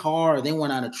new car or they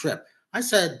went on a trip. I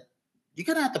said, you're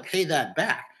gonna have to pay that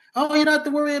back. Oh, you don't have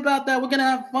to worry about that. We're gonna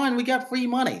have fun. We got free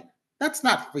money. That's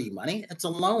not free money. It's a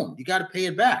loan. You got to pay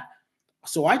it back.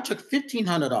 So I took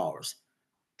 $1,500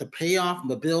 to pay off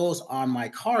the bills on my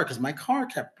car because my car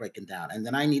kept breaking down. And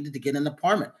then I needed to get an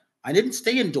apartment. I didn't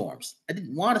stay in dorms. I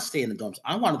didn't want to stay in the dorms.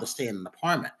 I wanted to stay in an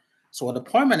apartment. So an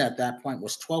apartment at that point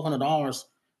was $1,200,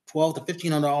 $1,200 to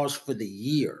 $1,500 for the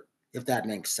year, if that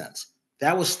makes sense.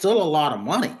 That was still a lot of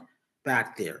money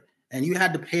back there. And you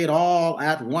had to pay it all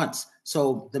at once.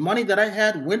 So the money that I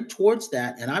had went towards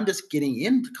that. And I'm just getting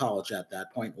into college at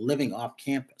that point, living off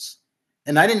campus.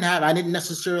 And I didn't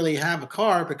necessarily have a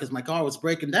car because my car was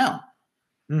breaking down.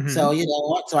 So hmm, you know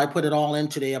what? So I put it all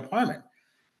into the apartment.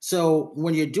 So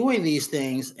when you're doing these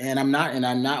things, and I'm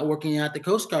not working at the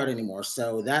Coast Guard anymore.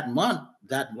 So that month,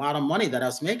 that lot of money that I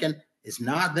was making is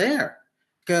not there.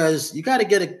 Because you gotta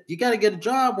get a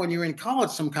job when you're in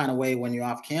college some kind of way when you're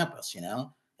off campus.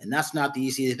 And that's not the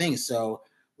easy thing. So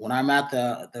when I'm at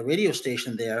the radio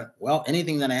station there, well,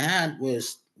 anything that I had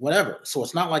was whatever. So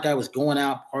it's not like I was going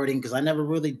out partying because I never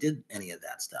really did any of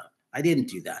that stuff. I didn't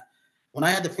do that. When I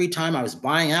had the free time, I was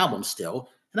buying albums still,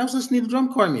 and I was listening to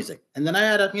drum corps music. And then I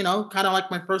had kind of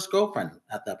like my first girlfriend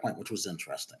at that point, which was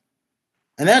interesting.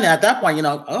 And then at that point,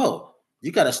 oh,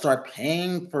 you got to start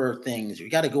paying for things. You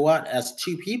got to go out as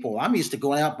two people. I'm used to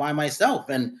going out by myself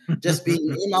and just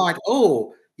being, like,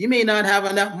 oh, you may not have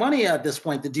enough money at this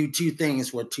point to do two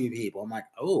things with two people. I'm like,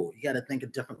 oh, you got to think a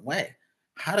different way.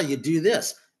 How do you do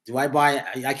this?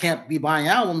 I can't be buying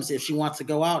albums if she wants to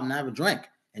go out and have a drink.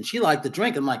 And she liked to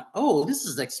drink. I'm like, oh, this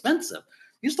is expensive.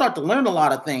 You start to learn a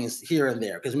lot of things here and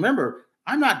there. Because remember,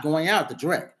 I'm not going out to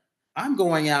drink. I'm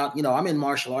going out, I'm in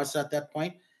martial arts at that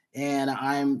point, and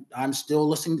I'm still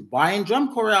listening, buying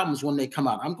drum corps albums when they come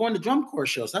out. I'm going to drum corps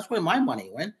shows. That's where my money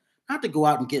went, not to go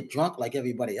out and get drunk like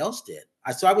everybody else did.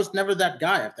 So I was never that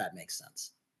guy, if that makes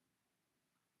sense.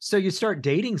 So you start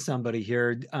dating somebody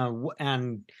here,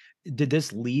 and did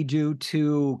this lead you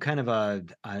to kind of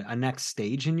a next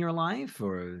stage in your life,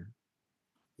 or?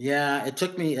 Yeah, it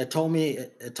taught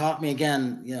me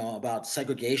again, about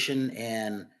segregation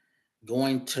and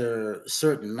going to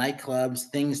certain nightclubs,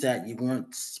 things that you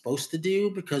weren't supposed to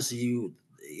do because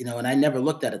and I never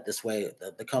looked at it this way,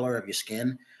 the color of your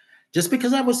skin. Just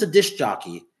because I was a disc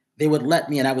jockey, they would let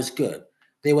me, and I was good.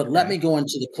 They would let Okay. me go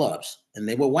into the clubs, and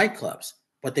they were white clubs,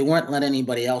 but they weren't letting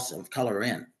anybody else of color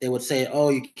in. They would say, "Oh,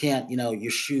 you can't,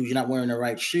 your shoes, you're not wearing the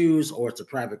right shoes, or it's a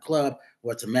private club,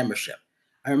 or it's a membership."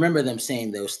 I remember them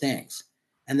saying those things.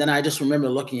 And then I just remember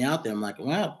looking out there. I'm like,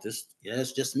 well,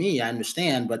 it's just me. I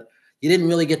understand, but you didn't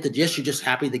really get the gist. You're just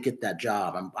happy to get that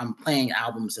job. I'm playing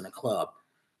albums in a club.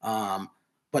 Um,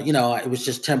 but it was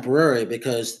just temporary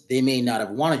because they may not have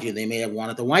wanted you. They may have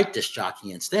wanted the white disc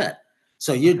jockey instead.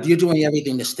 So Okay. you're doing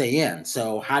everything to stay in.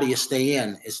 So how do you stay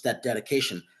in? It's that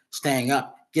dedication, staying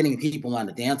up, getting people on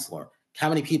the dance floor. How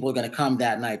many people are going to come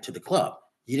that night to the club?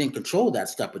 You didn't control that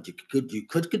stuff, but you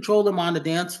could control them on the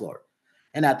dance floor.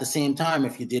 And at the same time,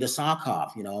 if you did a sock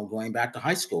off, going back to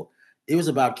high school, it was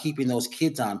about keeping those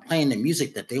kids on, playing the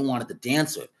music that they wanted to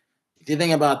dance with. If you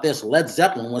think about this, Led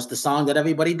Zeppelin was the song that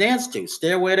everybody danced to,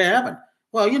 Stairway to Heaven.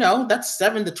 Well, that's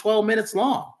 7 to 12 minutes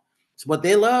long. So, but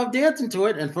they loved dancing to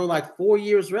it. And for like 4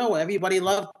 years real, everybody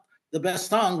loved the best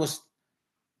song was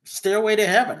Stairway to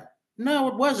Heaven. No,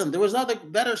 it wasn't. There was other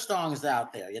better songs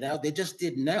out there, they just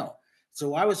didn't know.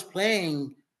 So I was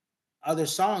playing other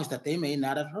songs that they may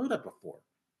not have heard of before.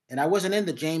 And I wasn't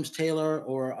into James Taylor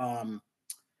or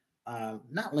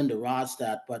not Linda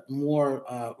Ronstadt, but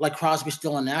more like Crosby,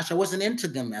 Still and Nash. I wasn't into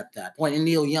them at that point. And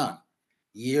Neil Young.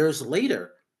 Years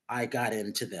later, I got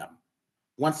into them.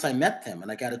 Once I met them and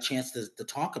I got a chance to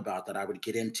talk about that, I would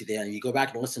get into them. And you go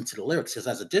back and listen to the lyrics because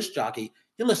as a disc jockey,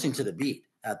 you're listening to the beat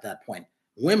at that point.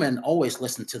 Women always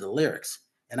listen to the lyrics.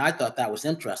 And I thought that was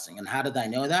interesting. And how did I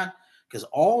know that? Because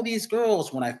all these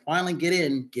girls, when I finally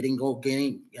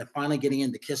finally getting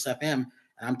into Kiss FM,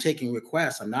 and I'm taking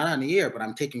requests. I'm not on the air, but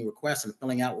I'm taking requests and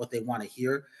filling out what they want to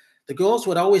hear. The girls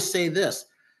would always say this,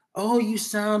 "Oh, you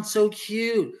sound so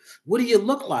cute. What do you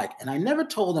look like?" And I never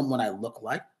told them what I look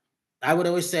like. I would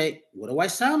always say, "What do I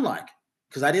sound like?"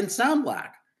 Because I didn't sound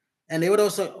black. And they would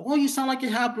also say, "Oh, you sound like you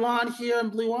have blonde hair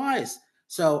and blue eyes."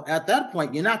 So at that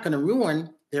point, you're not going to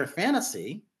ruin their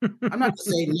fantasy. I'm not going to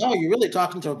say, "No, you're really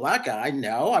talking to a black guy."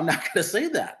 No, I'm not going to say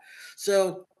that.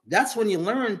 So that's when you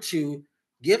learn to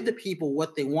give the people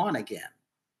what they want again.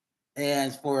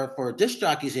 And for disc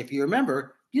jockeys, if you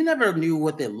remember, you never knew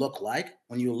what they looked like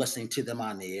when you were listening to them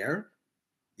on the air.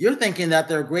 You're thinking that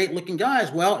they're great looking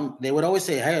guys. Well, they would always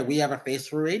say, "Hey, we have a face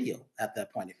for radio" at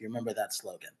that point, if you remember that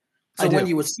slogan. I So when do.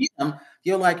 you would see them,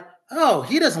 you're like, "Oh,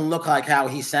 he doesn't look like how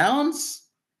he sounds."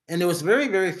 And there was very,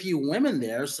 very few women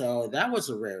there. So that was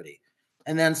a rarity.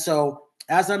 And then so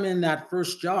as I'm in that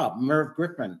first job, Merv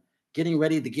Griffin, getting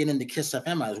ready to get into Kiss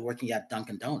FM, I was working at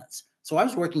Dunkin' Donuts. So I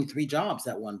was working 3 jobs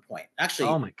at one point. Oh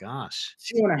Actually, my gosh.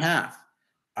 2.5.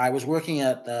 I was working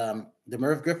at the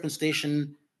Merv Griffin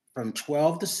station from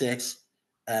 12 to 6.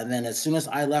 And then as soon as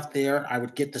I left there, I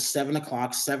would get to 7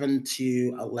 o'clock, 7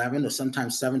 to 11, or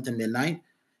sometimes 7 to midnight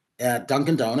at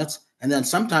Dunkin' Donuts. And then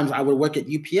sometimes I would work at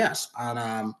UPS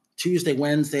on Tuesday,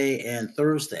 Wednesday, and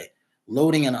Thursday,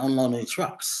 loading and unloading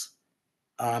trucks.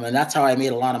 And that's how I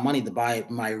made a lot of money to buy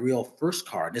my real first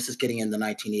car. This is getting into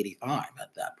 1985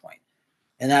 at that point.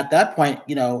 And at that point,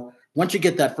 once you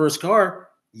get that first car,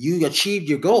 you achieved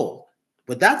your goal.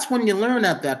 But that's when you learn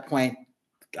at that point.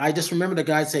 I just remember the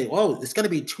guy say, "Oh, it's going to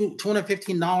be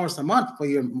 $215 a month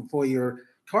for your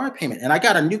car payment." And I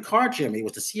got a new car, Jimmy. It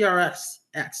was the CRX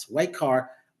X white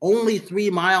car, only 3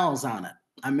 miles on it.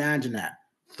 Imagine that,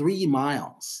 3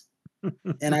 miles.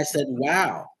 And I said,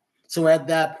 "Wow." So at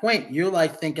that point, you're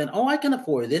like thinking, "Oh, I can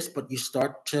afford this," but you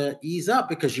start to ease up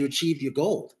because you achieved your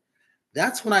goal.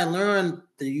 That's when I learned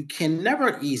that you can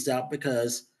never ease up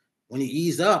because when you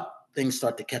ease up, things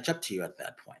start to catch up to you at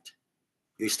that point.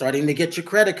 You're starting to get your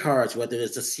credit cards, whether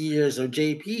it's a Sears or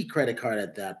JP credit card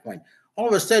at that point. All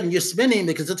of a sudden, you're spending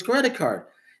because it's a credit card.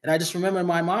 And I just remember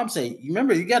my mom saying, "You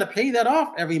remember, you got to pay that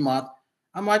off every month."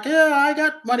 I'm like, "Yeah, I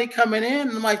got money coming in."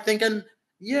 And I'm like thinking,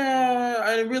 Yeah,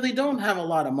 I really don't have a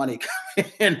lot of money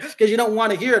coming in because you don't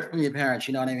want to hear it from your parents.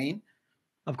 You know what I mean?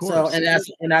 Of So, course.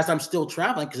 and as I'm still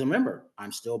traveling, because remember,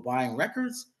 I'm still buying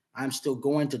records. I'm still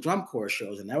going to drum corps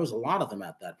shows, and there was a lot of them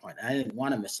at that point. I didn't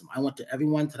want to miss them. I went to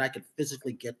everyone that I could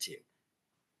physically get to.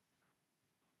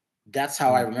 That's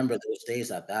how I Right. remember those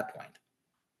days at that point.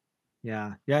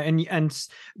 Yeah. Yeah.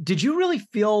 Did you really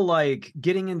feel like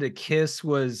getting into Kiss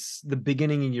was the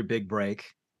beginning of your big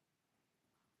break?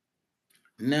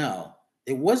 No,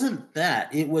 it wasn't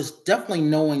that. It was definitely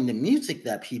knowing the music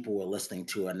that people were listening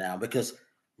to it now because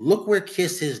look where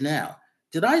Kiss is now.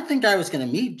 Did I think I was going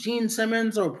to meet Gene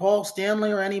Simmons or Paul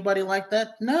Stanley or anybody like that?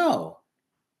 No.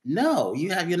 No,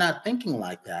 you're not thinking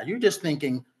like that. You're just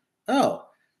thinking, "Oh,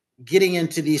 getting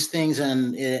into these things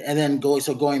and then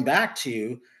going back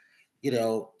to,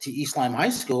 to East Lyme High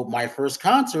School, my first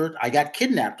concert, I got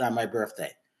kidnapped on my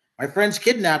birthday. My friends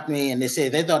kidnapped me and they say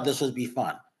they thought this would be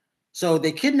fun. So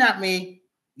they kidnapped me.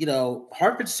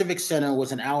 Hartford Civic Center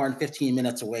was an hour and 15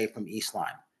 minutes away from East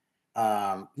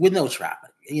Lyme, with no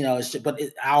traffic.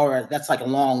 Hour, that's like a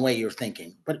long way, you're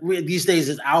thinking. But these days,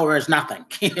 an hour is nothing.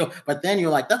 But then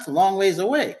you're like, that's a long ways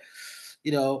away.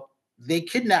 You know, they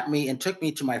kidnapped me and took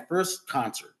me to my first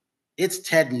concert. It's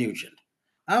Ted Nugent.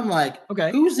 I'm like,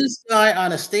 Okay. who's this guy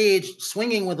on a stage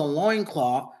swinging with a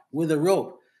loincloth with a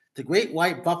rope? The Great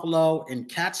White Buffalo and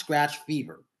Cat Scratch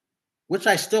Fever, which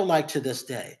I still like to this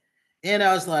day. And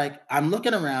I was like, I'm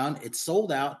looking around, it's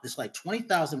sold out. There's like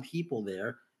 20,000 people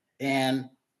there, and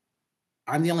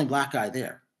I'm the only black guy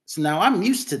there. So now I'm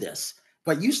used to this.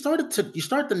 But you start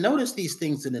to notice these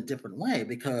things in a different way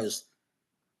because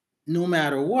no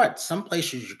matter what, some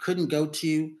places you couldn't go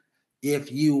to.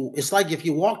 It's like if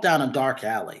you walk down a dark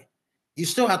alley, you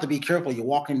still have to be careful. You're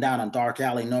walking down a dark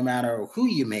alley, no matter who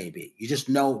you may be. You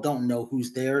just don't know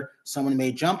who's there. Someone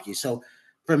may jump you. So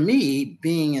for me,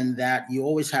 being in that, you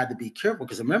always had to be careful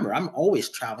because remember, I'm always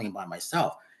traveling by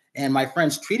myself. And my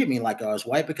friends treated me like I was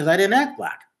white because I didn't act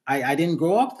black. I didn't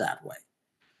grow up that way.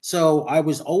 So I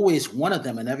was always one of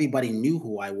them, and everybody knew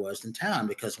who I was in town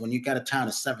because when you got a town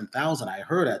of 7,000, I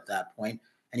heard at that point,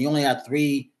 and you only had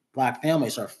three black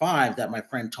families or five that my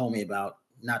friend told me about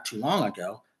not too long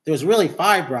ago. There was really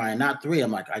five, Brian, not three.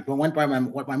 I'm like, I went by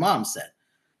what my mom said.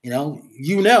 When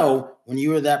you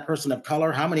were that person of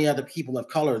color, how many other people of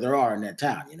color there are in that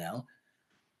town.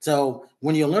 So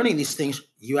when you're learning these things,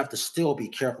 you have to still be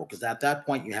careful because at that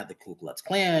point you had the Ku Klux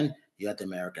Klan, you had the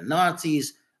American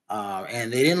Nazis,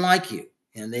 and they didn't like you,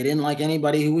 and they didn't like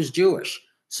anybody who was Jewish.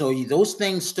 So those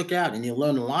things stuck out, and you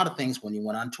learned a lot of things when you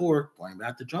went on tour, going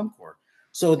back to drum corps.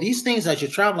 So these things, as you're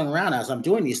traveling around, as I'm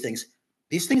doing these things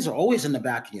are always in the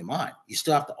back of your mind. You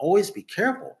still have to always be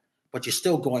careful, but you're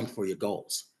still going for your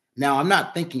goals. Now, I'm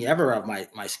not thinking ever of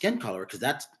my skin color because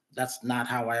that's not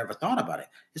how I ever thought about it.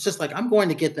 It's just like I'm going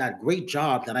to get that great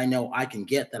job that I know I can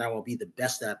get that I will be the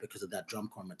best at because of that drum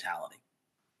corps mentality.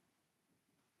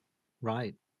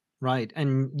 Right. Right.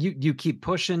 And you keep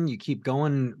pushing, you keep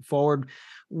going forward.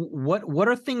 What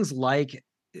are things like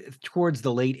towards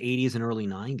the late 80s and early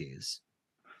 90s?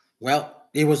 Well,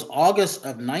 it was August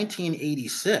of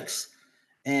 1986,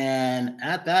 and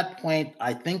at that point,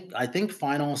 I think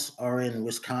finals are in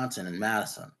Wisconsin and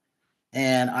Madison.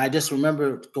 And I just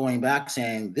remember going back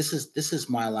saying, "This is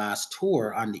my last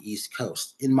tour on the East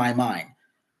Coast." In my mind,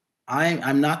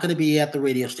 I'm not going to be at the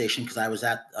radio station because I was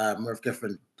at Merv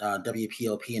Gifford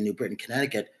WPOP in New Britain,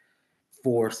 Connecticut,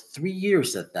 for 3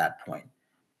 years at that point.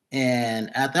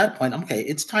 And at that point, okay,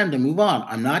 it's time to move on.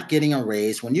 I'm not getting a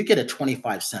raise. When you get a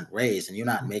 25-cent raise and you're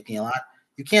not making a lot,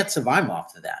 you can't survive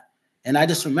off of that. And I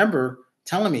just remember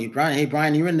telling me, Brian, hey,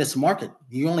 Brian, you're in this market.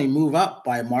 You only move up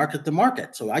by market to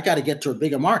market. So I got to get to a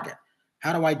bigger market.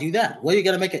 How do I do that? Well, you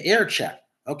got to make an air check.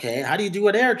 Okay, how do you do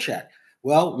an air check?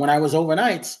 Well, when I was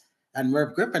overnights at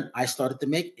Merv Griffin, I started to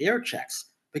make air checks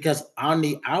because on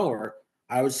the hour,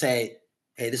 I would say,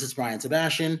 hey, this is Brian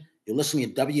Sebastian. You're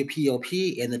listening to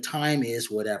WPOP and the time is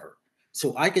whatever.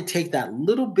 So I could take that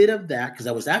little bit of that because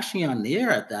I was actually on the air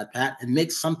at that, Pat, and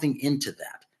make something into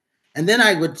that. And then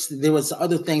there was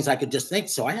other things I could just think.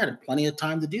 So I had plenty of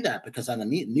time to do that because on the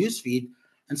news feed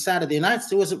on Saturday nights,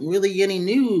 there wasn't really any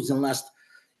news unless,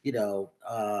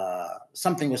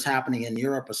 something was happening in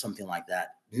Europe or something like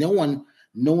that. No one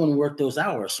worked those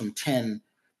hours from 10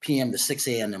 p.m. to 6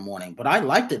 a.m. in the morning. But I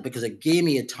liked it because it gave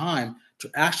me a time to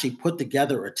actually put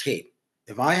together a tape.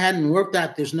 If I hadn't worked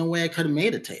that, there's no way I could have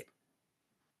made a tape.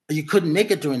 You couldn't make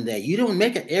it during the day. You don't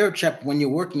make an air check when you're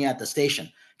working at the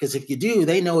station because if you do,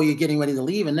 they know you're getting ready to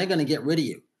leave and they're going to get rid of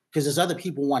you because there's other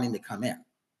people wanting to come in.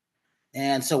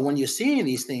 And so when you're seeing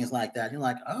these things like that, you're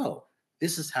like, oh,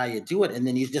 this is how you do it. And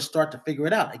then you just start to figure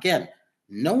it out. Again,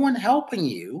 no one helping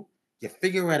you, you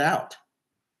figure it out.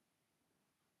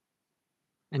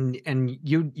 And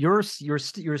you're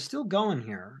still going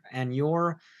here, and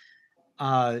you're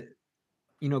kind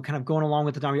of going along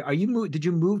with the time. Did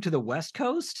you move to the West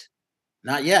Coast?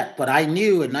 Not yet, but I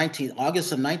knew in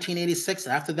August of 1986,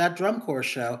 after that drum corps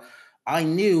show, I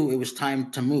knew it was time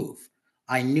to move.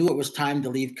 I knew it was time to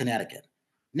leave Connecticut.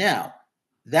 Now,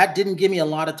 that didn't give me a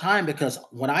lot of time because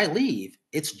when I leave,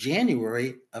 it's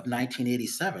January of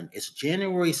 1987. It's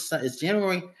January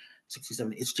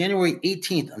 67. It's January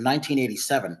 18th of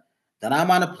 1987 that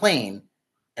I'm on a plane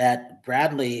at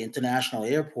Bradley International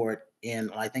Airport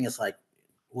I think it's like,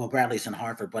 well, Bradley's in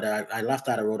Hartford, but I left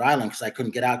out of Rhode Island because I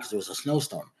couldn't get out because there was a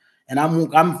snowstorm. And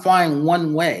I'm flying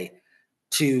one way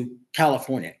to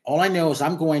California. All I know is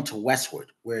I'm going to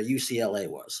Westward, where UCLA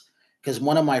was, because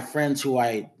one of my friends who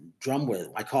I drum with,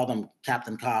 I called him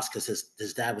Captain Koss because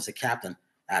his dad was a captain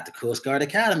at the Coast Guard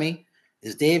Academy,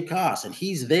 is Dave Koss, and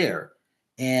he's there.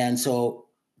 And so,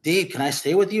 Dave, can I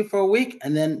stay with you for a week?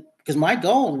 And then, because my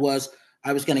goal was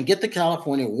I was going to get to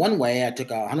California one way. I took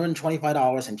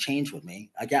 $125 and change with me.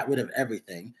 I got rid of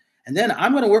everything. And then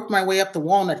I'm going to work my way up to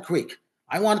Walnut Creek.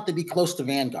 I wanted to be close to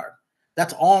Vanguard.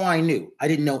 That's all I knew. I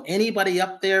didn't know anybody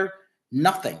up there,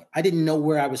 nothing. I didn't know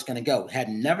where I was going to go. Had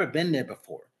never been there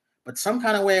before, but some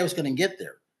kind of way I was going to get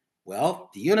there.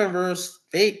 Well, the universe,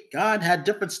 fate, God had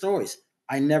different stories.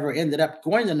 I never ended up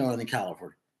going to Northern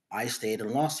California. I stayed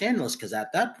in Los Angeles because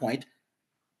at that point,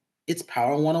 it's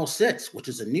Power 106, which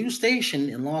is a new station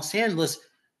in Los Angeles,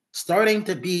 starting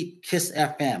to beat Kiss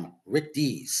FM, Rick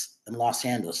Dees in Los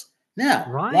Angeles. Now,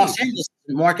 Right. Los Angeles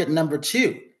is market number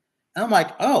 2. And I'm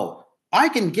like, oh, I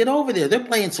can get over there. They're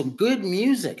playing some good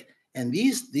music. And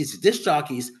these disc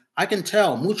jockeys, I can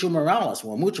tell Mucho Morales.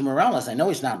 Well, Mucho Morales, I know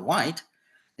he's not white.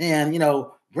 And,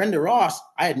 Brenda Ross,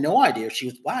 I had no idea she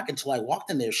was black until I walked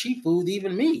in there. She fooled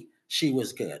even me. She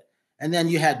was good. And then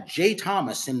you had Jay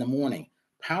Thomas in the morning,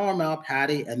 Power Mouth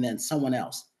Patty, and then someone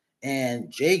else.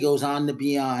 And Jay goes on to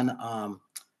be on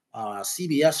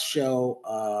CBS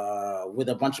show with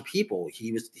a bunch of people.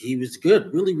 He was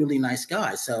good, really, really nice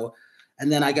guy. So, and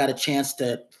then I got a chance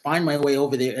to find my way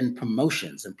over there in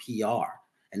promotions and PR.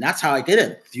 And that's how I get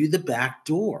in, through the back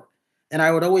door. And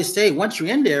I would always say, once you're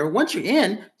in,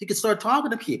 you can start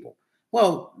talking to people.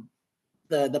 Well,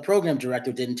 the program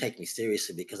director didn't take me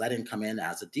seriously because I didn't come in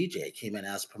as a DJ. I came in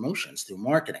as promotions through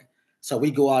marketing. So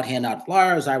we'd go out, hand out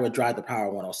flyers. I would drive the Power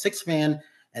 106 van.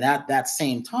 And at that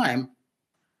same time,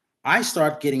 I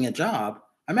start getting a job.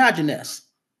 Imagine this.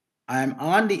 I'm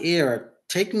on the air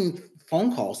taking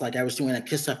phone calls like I was doing at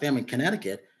Kiss FM in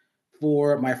Connecticut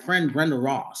for my friend Brenda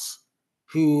Ross,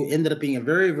 who ended up being a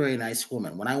very, very nice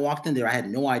woman. When I walked in there, I had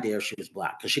no idea she was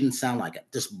black because she didn't sound like it.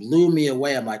 Just blew me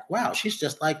away. I'm like, wow, she's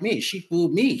just like me. She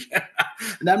fooled me.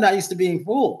 And I'm not used to being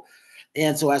fooled.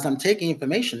 And so as I'm taking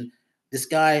information, this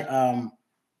guy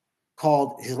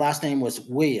called, his last name was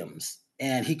Williams,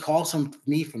 and he calls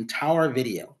me from Tower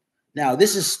Video. Now,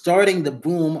 this is starting the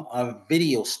boom of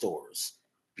video stores,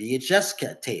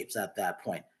 VHS tapes at that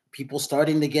point. People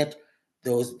starting to get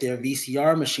their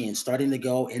VCR machines starting to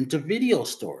go into video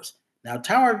stores. Now,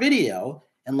 Tower Video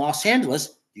in Los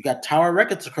Angeles, you got Tower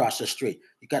Records across the street.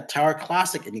 You got Tower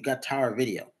Classic and you got Tower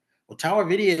Video. Well, Tower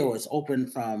Video is open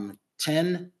from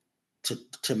 10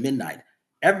 to midnight.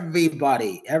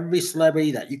 Everybody, every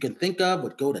celebrity that you can think of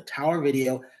would go to Tower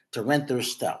Video to rent their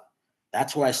stuff.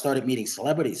 That's where I started meeting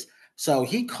celebrities. So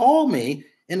he called me,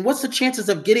 and what's the chances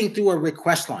of getting through a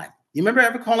request line? You remember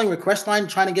ever calling request line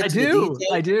trying to get to the DJ?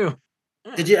 I do.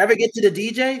 Did you ever get to the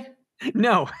DJ?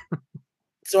 No.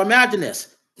 So imagine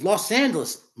this. Los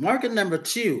Angeles, market number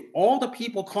 2, all the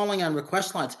people calling on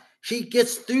request lines, he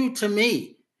gets through to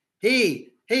me.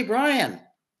 Hey, Brian.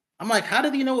 I'm like, how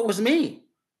did you know it was me?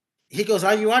 He goes,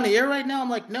 are you on the air right now? I'm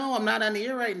like, no, I'm not on the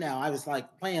air right now. I was like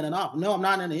playing it off. No, I'm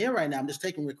not on the air right now. I'm just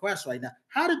taking requests right now.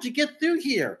 How did you get through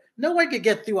here? No one could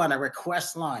get through on a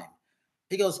request line.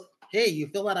 He goes, hey, you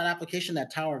fill out an application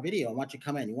at Tower Video. I want you to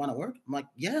come in. You want to work? I'm like,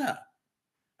 yeah.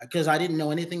 Because I didn't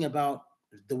know anything about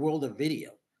the world of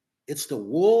video. It's the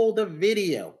world of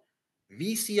video,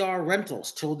 VCR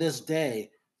rentals till this day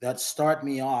that start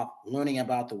me off learning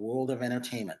about the world of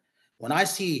entertainment. When I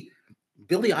see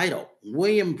Billy Idol,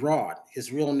 William Broad,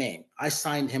 his real name, I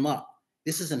signed him up.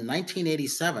 This is in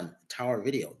 1987, Tower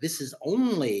Video. This is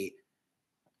only,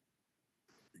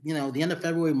 the end of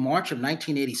February, March of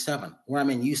 1987, where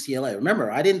I'm in UCLA.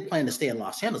 Remember, I didn't plan to stay in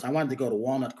Los Angeles. I wanted to go to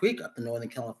Walnut Creek up in Northern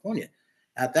California.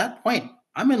 At that point,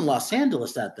 I'm in Los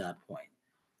Angeles at that point.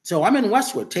 So I'm in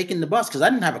Westwood taking the bus because I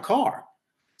didn't have a car.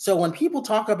 So when people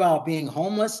talk about being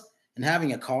homeless and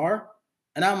having a car,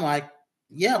 and I'm like,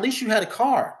 yeah, at least you had a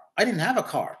car. I didn't have a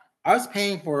car. I was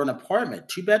paying for an apartment,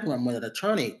 2 bedroom with an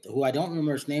attorney who I don't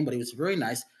remember his name, but he was very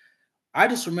nice. I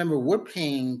just remember we're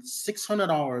paying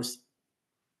 $600,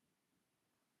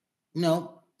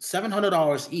 no,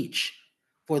 $700 each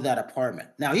for that apartment.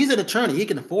 Now he's an attorney, he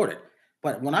can afford it.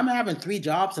 But when I'm having 3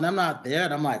 jobs and I'm not there,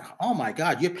 and I'm like, oh my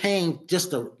God, you're paying just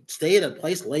to stay at a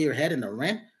place, lay your head in the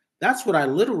rent. That's what I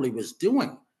literally was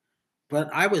doing. But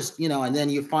I was, and then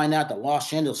you find out that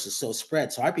Los Angeles is so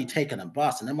spread. So I'd be taking a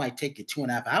bus and it might take you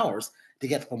 2.5 hours to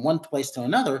get from one place to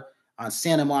another on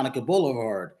Santa Monica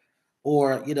Boulevard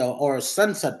or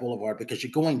Sunset Boulevard because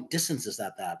you're going distances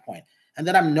at that point. And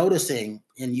then I'm noticing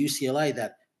in UCLA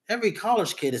that every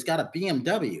college kid has got a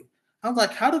BMW. I'm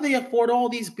like, how do they afford all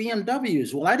these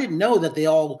BMWs? Well, I didn't know that they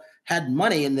all had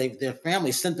money and their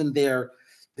family sent them there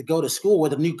to go to school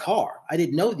with a new car. I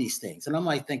didn't know these things. And I'm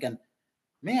like thinking,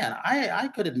 man, I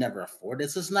could have never afforded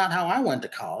this. This is not how I went to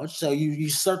college. So you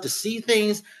start to see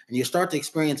things and you start to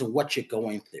experience what you're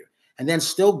going through and then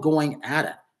still going at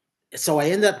it. So I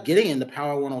end up getting into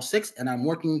Power 106 and I'm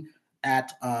working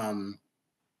at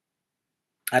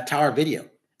Tower Video.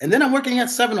 And then I'm working at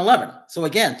 7-Eleven. So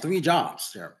again, 3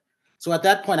 jobs there. So at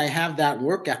that point, I have that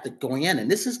work ethic going in.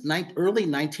 And this is early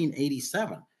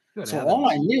 1987. Good So all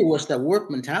I heavens. knew was the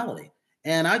work mentality.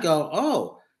 And I go,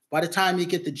 oh, by the time you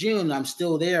get to June, I'm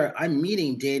still there. I'm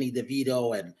meeting Danny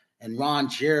DeVito and Ron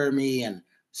Jeremy and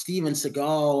Steven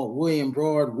Seagal, William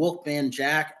Broad, Wolfman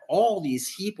Jack, all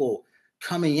these people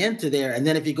coming into there. And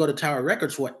then if you go to Tower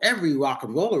Records, where every rock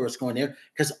and roller is going there,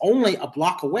 because only a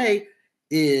block away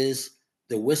is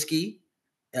the Whiskey,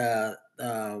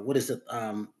 what is it?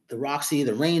 The Roxy,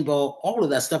 the Rainbow, all of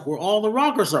that stuff where all the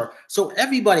rockers are. So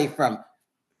everybody from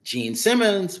Gene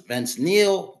Simmons, Vince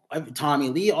Neil, Tommy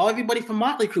Lee, everybody from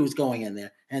Motley Crue is going in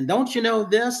there. And don't you know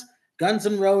this? Guns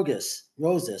N'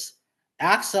 Roses,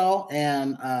 Axel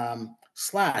and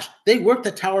Slash, they worked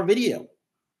at Tower Video.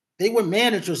 They were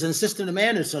managers and assistant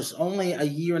managers only a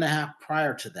year and a half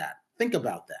prior to that. Think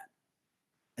about that.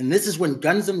 And this is when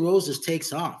Guns N' Roses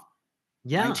takes off,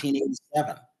 Yeah.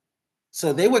 1987.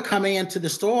 So they were coming into the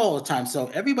store all the time. So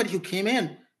everybody who came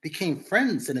in became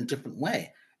friends in a different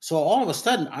way. So all of a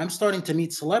sudden, I'm starting to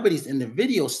meet celebrities in the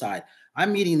video side.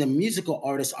 I'm meeting the musical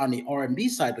artists on the R&B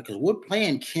side because we're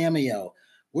playing Cameo,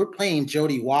 we're playing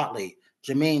Jody Watley,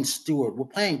 Jermaine Stewart, we're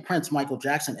playing Prince, Michael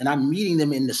Jackson, and I'm meeting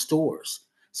them in the stores.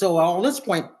 So at this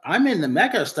point, I'm in the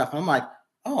mega stuff. I'm like,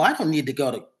 oh, I don't need to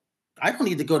go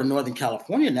to Northern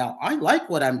California now. I like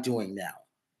what I'm doing now.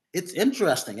 It's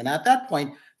interesting. And at that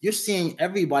point, you're seeing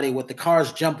everybody with the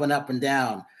cars jumping up and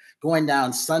down, going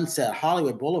down Sunset,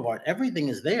 Hollywood Boulevard. Everything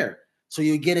is there. So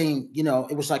you're getting,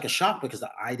 it was like a shock because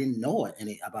I didn't know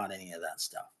about any of that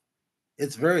stuff.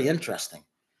 It's very interesting.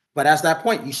 But at that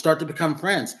point, you start to become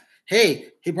friends. Hey,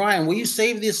 Brian, will you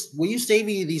save this? Will you save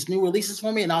me these new releases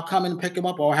for me, and I'll come and pick them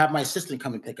up, or I'll have my assistant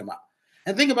come and pick them up.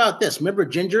 And think about this. Remember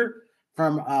Ginger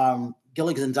from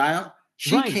Gilligan's Island?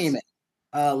 She Right. came in.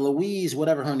 Louise,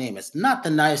 whatever her name is, not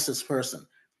the nicest person.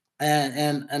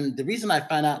 And the reason I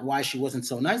found out why she wasn't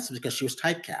so nice is because she was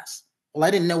typecast. Well,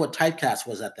 I didn't know what typecast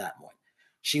was at that point.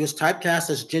 She was typecast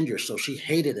as Ginger, so she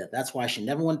hated it. That's why she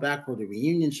never went back for the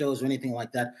reunion shows or anything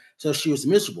like that. So she was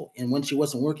miserable. And when she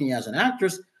wasn't working as an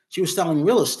actress, she was selling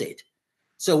real estate.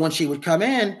 So when she would come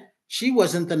in, she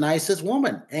wasn't the nicest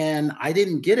woman. And I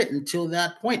didn't get it until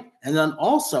that point. And then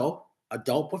also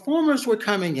adult performers were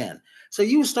coming in. So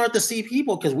you start to see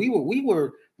people because we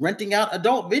were renting out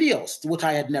adult videos, which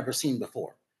I had never seen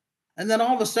before. And then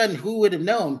all of a sudden, who would have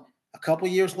known? A couple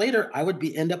years later, I would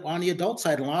end up on the adult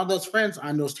side. And a lot of those friends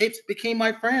on those tapes became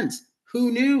my friends.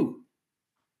 Who knew?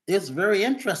 It's very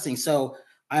interesting. So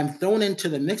I'm thrown into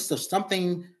the mix of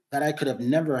something that I could have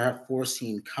never have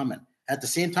foreseen coming. At the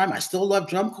same time, I still love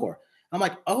drum corps. I'm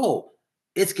like, oh,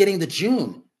 it's getting to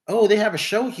June. Oh, they have a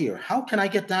show here. How can I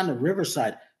get down to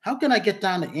Riverside? How can I get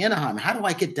down to Anaheim? How do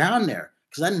I get down there?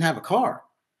 Because I didn't have a car.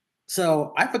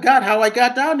 So I forgot how I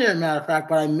got down there, matter of fact,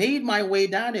 but I made my way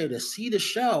down there to see the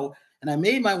show, and I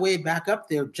made my way back up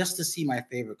there just to see my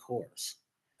favorite chorus.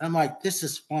 I'm like, this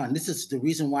is fun. This is the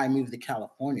reason why I moved to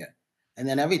California. And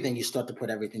then everything, you start to put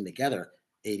everything together,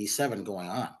 87 going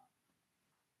on.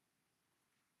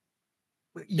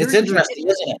 It's interesting,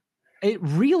 isn't it? It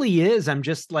really is. I'm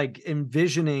just like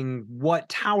envisioning what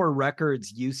Tower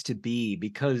Records used to be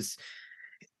because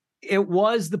it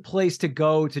was the place to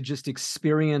go to just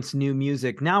experience new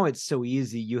music. Now it's so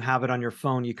easy. You have it on your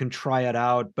phone, you can try it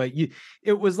out, but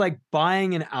it was like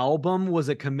buying an album was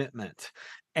a commitment.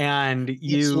 And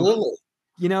Absolutely.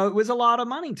 it was a lot of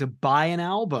money to buy an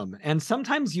album. And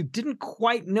sometimes you didn't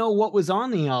quite know what was on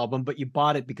the album, but you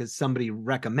bought it because somebody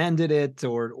recommended it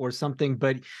or something.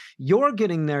 But you're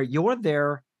getting there, you're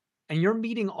there, and you're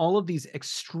meeting all of these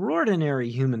extraordinary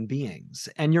human beings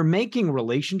and you're making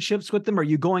relationships with them. Are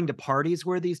you going to parties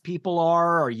where these people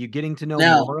are? Are you getting to know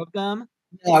Now, more of them?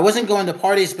 no, I wasn't going to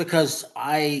parties because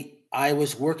I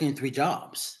was working 3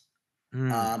 jobs.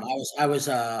 Mm, I was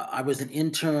an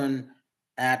intern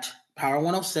at Power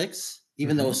 106,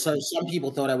 even though mhm. some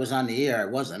people thought I was on the air. I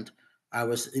wasn't. I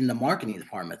was in the marketing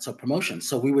department, so promotion.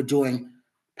 So we were doing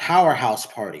powerhouse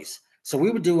parties. So we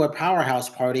would do a powerhouse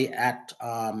party at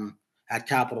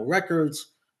Capitol Records.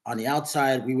 On the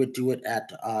outside, we would do it at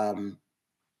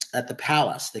the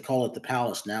Palace. They call it the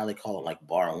Palace now. They call it like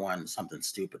Bar One, something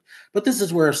stupid. But this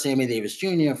is where Sammy Davis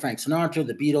Jr., Frank Sinatra,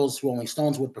 the Beatles, Rolling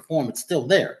Stones would perform. It's still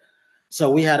there. So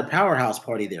we had a powerhouse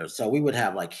party there. So we would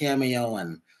have like Cameo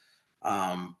and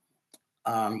um,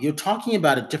 you're talking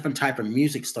about a different type of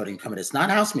music starting coming. It's not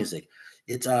house music.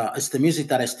 It's the music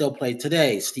that I still play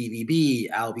today. Stevie B,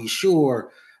 Al B.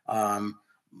 Sure. Um,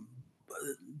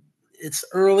 it's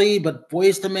early, but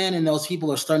Boys to Men and those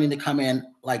people are starting to come in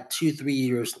like 2, 3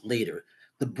 years later.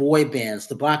 The boy bands,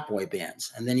 the black boy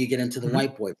bands, and then you get into the Mhm.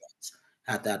 white boy bands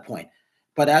at that point.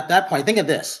 But at that point, think of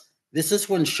this. This is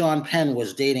when Sean Penn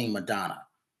was dating Madonna.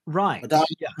 Madonna Right. was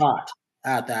Yeah. hot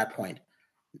at that point.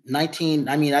 I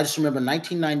mean, I just remember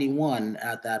 1991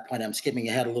 at that point. I'm skipping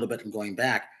ahead a little bit and going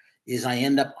back, is I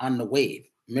end up on the wave.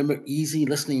 Remember easy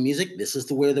listening music? This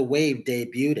is where the wave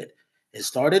debuted it. It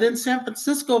started in San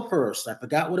Francisco first. I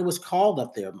forgot what it was called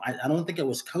up there. I don't think it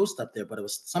was Coast up there, but it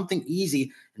was something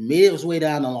easy and made its way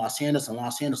down to Los Angeles, and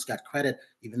Los Angeles got credit,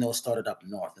 even though it started up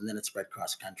north and then it spread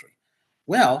cross country.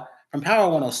 Well, from Power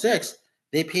 106,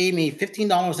 they paid me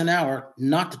 $15 an hour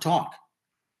not to talk.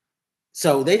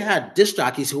 So they had disc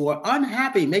jockeys who were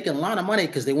unhappy making a lot of money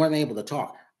because they weren't able to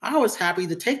talk. I was happy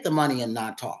to take the money and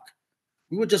not talk.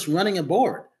 We were just running a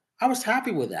board. I was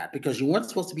happy with that because you weren't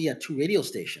supposed to be at 2 radio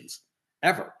stations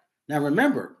ever. Now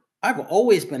remember, I've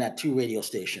always been at 2 radio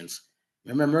stations.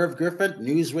 Remember Merv Griffin,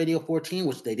 News Radio 14,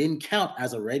 which they didn't count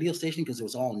as a radio station because it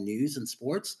was all news and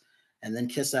sports, and then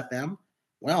Kiss FM.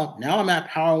 Well, now I'm at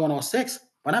Power 106,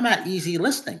 but I'm at Easy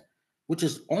Listening, which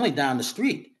is only down the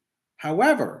street.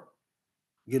 However,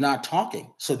 you're not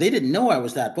talking. So they didn't know I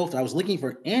was that both. I was looking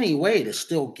for any way to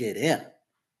still get in.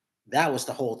 That was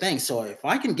the whole thing. So if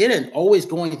I can get in, always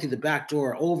going through the back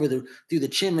door, over the through the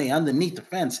chimney, underneath the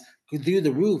fence, through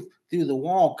the roof, through the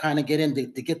wall, kind of get in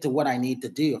to get to what I need to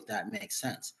do, if that makes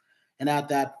sense. And at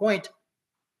that point,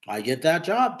 I get that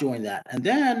job doing that. And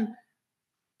then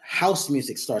house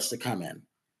music starts to come in.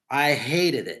 I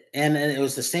hated it. And it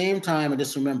was the same time, I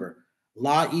just remember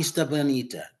La Ista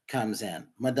Bonita comes in,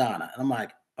 Madonna. And I'm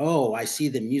like, oh, I see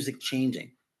the music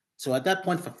changing. So at that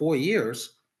point, for 4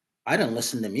 years, I didn't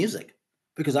listen to music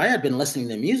because I had been listening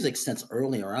to music since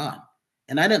earlier on.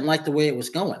 And I didn't like the way it was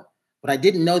going. But I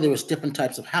didn't know there was different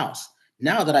types of house.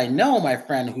 Now that I know my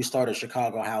friend who started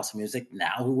Chicago house music,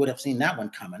 now who would have seen that one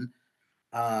coming,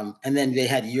 and then they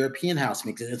had European house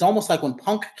music. It's almost like when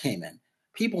punk came in.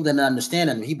 People didn't understand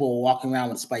it, and people were walking around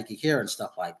with spiky hair and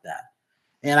stuff like that.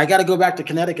 And I got to go back to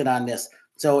Connecticut on this.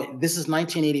 So this is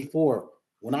 1984.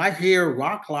 When I hear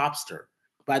Rock Lobster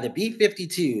by the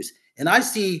B-52s, and I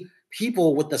see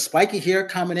people with the spiky hair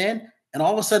coming in, and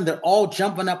all of a sudden they're all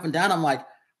jumping up and down. I'm like,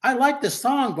 I like this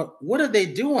song, but what are they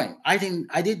doing? I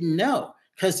didn't know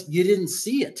because you didn't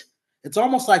see it. It's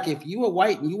almost like if you were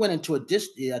white and you went into a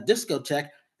discotheque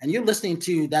and you're listening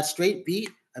to that straight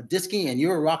beat of disking and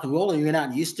you're a rock and roller and you're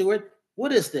not used to it.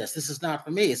 What is this? This is not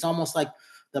for me. It's almost like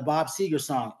the Bob Seger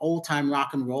song, Old Time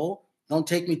Rock and Roll. Don't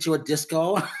take me to a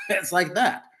disco. It's like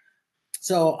that.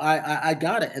 So I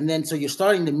got it. And then so you're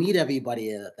starting to meet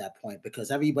everybody at that point because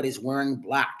everybody's wearing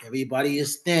black. Everybody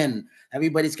is thin.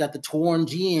 Everybody's got the torn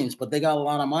jeans, but they got a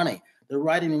lot of money. They're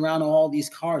riding around in all these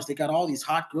cars. They got all these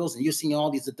hot girls, and you're seeing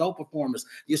all these adult performers.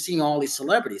 You're seeing all these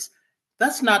celebrities.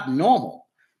 That's not normal.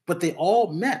 But they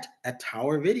all met at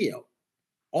Tower Video,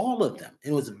 all of them.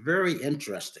 It was very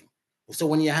interesting. So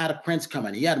when you had a Prince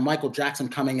coming, you had Michael Jackson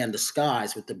coming in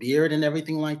disguise with the beard and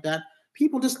everything like that,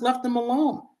 people just left him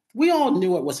alone. We all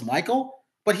knew it was Michael,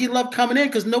 but he loved coming in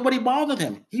because nobody bothered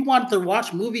him. He wanted to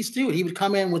watch movies too. He would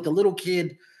come in with the little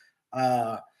kid.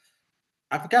 Uh,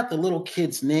 I forgot the little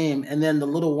kid's name, and then the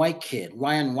little white kid,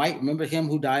 Ryan White. Remember him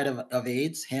who died of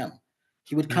AIDS? Him.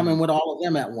 He would come in Mm, with all of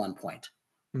them at one point.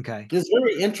 okay. It's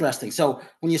very interesting. So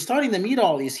when you're starting to meet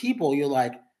all these people, you're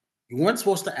like, you weren't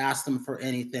supposed to ask them for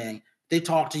anything. They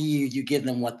talk to you, you give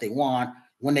them what they want.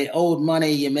 When they owed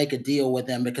money, you make a deal with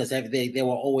them because they were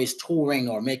always touring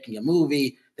or making a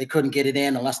movie. They couldn't get it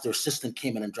in unless their assistant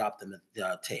came in and dropped them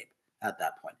the tape at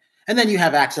that point. And then you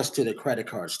have access to the credit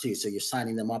cards too. So you're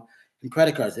signing them up in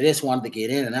credit cards. They just wanted to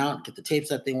get in and out, get the tapes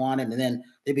that they wanted, and then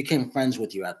they became friends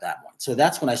with you at that point. So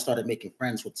that's when I started making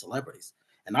friends with celebrities.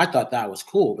 And I thought that was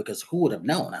cool because who would have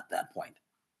known at that point?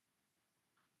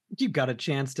 You got a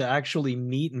chance to actually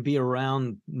meet and be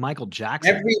around Michael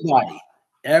Jackson. Everybody,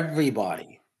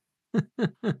 everybody.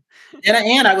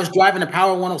 And I was driving a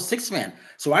Power 106 van.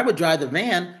 So I would drive the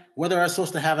van, whether I was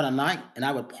supposed to have it at night, and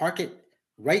I would park it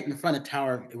right in front of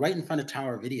Tower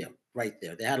Video, right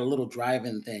there. They had a little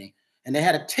drive-in thing, and they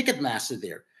had a ticket master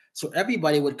there. So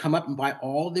everybody would come up and buy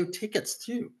all their tickets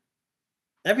too.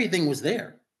 Everything was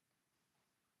there.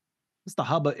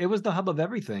 It was the hub of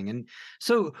everything. And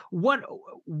so what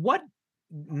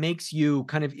makes you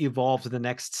kind of evolve to the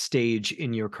next stage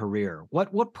in your career?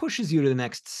 What pushes you to the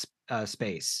next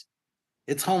space?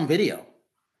 It's home video.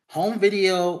 Home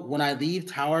video, when I leave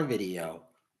Tower Video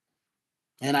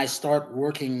and I start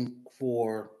working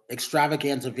for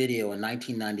Extravaganza Video in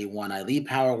 1991, I leave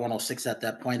Power 106 at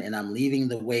that point, and I'm leaving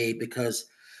the Wave because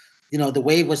the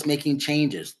Wave was making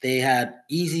changes. They had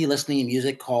easy listening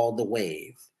music called the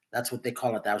Wave. That's what they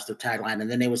call it. That was their tagline. And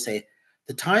then they would say,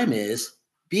 the time is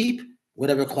beep,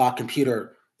 whatever clock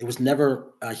computer. It was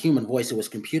never a human voice. It was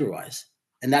computerized.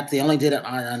 And that they only did it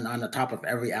on the top of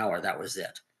every hour. That was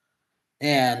it.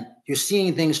 And you're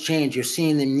seeing things change. You're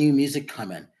seeing the new music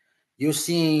come in. You're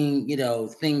seeing,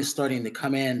 things starting to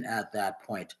come in at that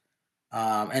point.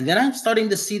 And then I'm starting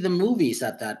to see the movies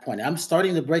at that point. I'm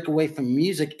starting to break away from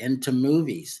music into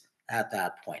movies at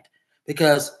that point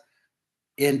because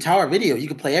in Tower Video, you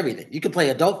could play everything. You could play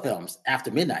adult films after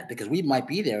midnight because we might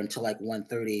be there until like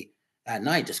 1:30 at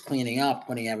night, just cleaning up,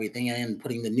 putting everything in,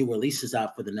 putting the new releases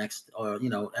out for the next, or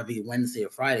every Wednesday or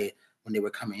Friday when they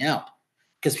were coming out,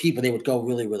 because they would go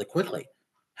really, really quickly.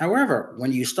 However,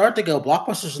 when you start to go,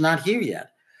 Blockbusters are not here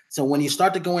yet. So when you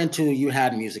start to go into, you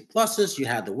had Music Pluses, you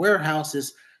had the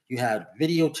warehouses, you had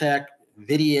Videotech,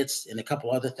 Vidiots, and a couple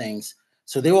other things.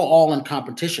 So they were all in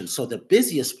competition. So the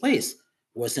busiest place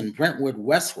was in Brentwood,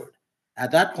 Westwood.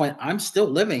 At that point, I'm still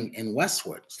living in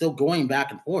Westwood, still going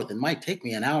back and forth. It might take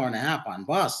me an hour and a half on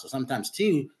bus, or sometimes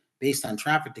two, based on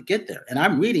traffic to get there. And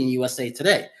I'm reading USA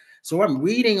Today. So I'm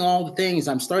reading all the things.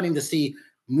 I'm starting to see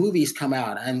movies come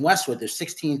out. In Westwood, there's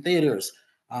 16 theaters.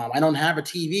 I don't have a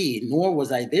TV, nor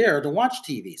was I there to watch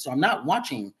TV. So I'm not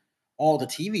watching all the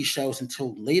TV shows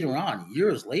until later on,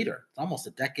 years later. It's almost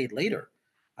a decade later.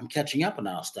 I'm catching up on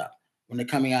all stuff when they're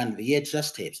coming on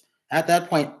VHS tapes. At that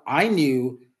point, I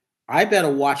knew I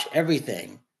better watch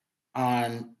everything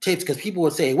on tapes because people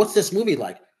would say, "What's this movie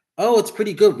like?" "Oh, it's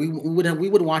pretty good." We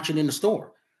would watch it in the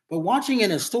store, but watching it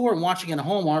in a store and watching it at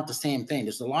home aren't the same thing.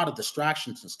 There's a lot of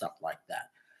distractions and stuff like that.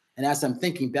 And as I'm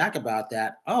thinking back about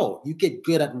that, you get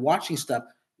good at watching stuff,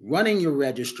 running your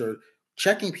register,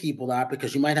 checking people out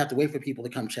because you might have to wait for people to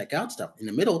come check out stuff. In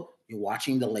the middle, you're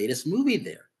watching the latest movie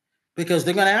there because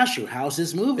they're going to ask you, "How's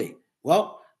this movie?"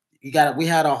 Well, we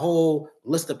had a whole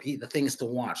list of the things to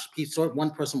watch.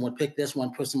 One person would pick this,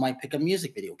 one person might pick a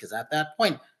music video because at that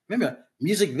point, remember,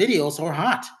 music videos are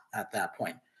hot at that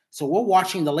point. So we're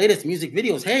watching the latest music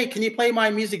videos. "Hey, can you play my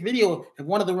music video?" If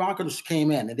one of the rockers came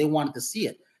in and they wanted to see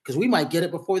it, because we might get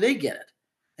it before they get it.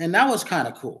 And that was kind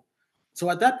of cool.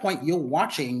 So at that point, you're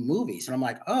watching movies. And I'm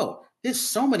like, there's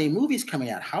so many movies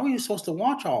coming out. How are you supposed to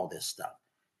watch all this stuff?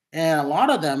 And a lot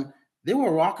of them, they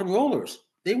were rock and rollers.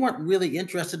 They weren't really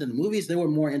interested in the movies. They were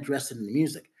more interested in the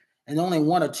music. And only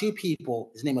one or two people,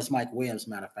 his name was Mike Williams,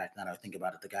 matter of fact, now that I think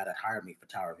about it, the guy that hired me for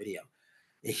Tower Video.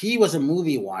 He was a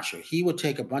movie watcher. He would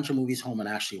take a bunch of movies home and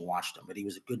actually watch them, but he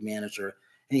was a good manager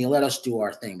and he let us do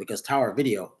our thing because Tower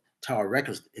Video, Tower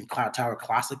Records, and Tower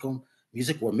Classical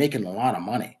Music were making a lot of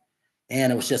money.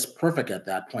 And it was just perfect at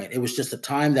that point. It was just a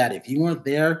time that if you weren't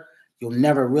there, you'll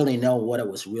never really know what it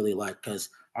was really like. Because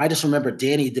I just remember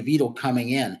Danny DeVito coming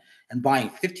in and buying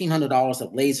 $1,500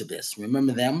 of Laserdiscs.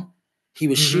 Remember them? He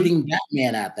was Mhm. shooting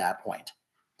Batman at that point.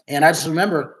 And I just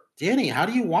remember, "Danny, how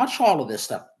do you watch all of this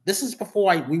stuff?" This is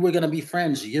before we were going to be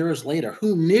friends years later.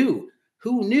 Who knew?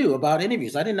 Who knew about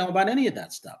interviews? I didn't know about any of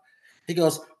that stuff. He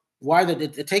goes, "Why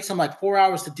it takes him like 4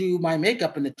 hours to do my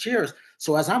makeup in the chairs.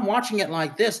 So as I'm watching it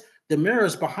like this, the mirror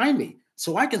is behind me.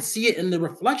 So I can see it in the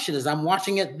reflection as I'm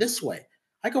watching it this way."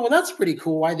 I go, "Well, that's pretty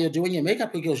cool why they're doing your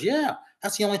makeup." He goes, "Yeah,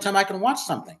 that's the only time I can watch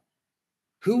something."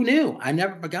 Who knew? I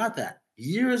never forgot that.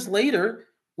 Years later,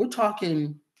 we're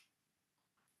talking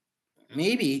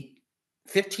maybe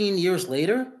 15 years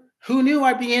later. Who knew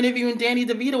I'd be interviewing Danny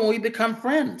DeVito when we become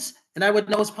friends and I would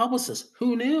know his publicist?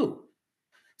 Who knew?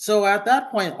 So at that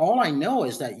point, all I know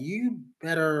is that you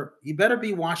better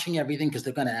be watching everything because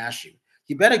they're going to ask you.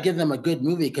 you better give them a good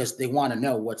movie because they want to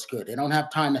know what's good. They don't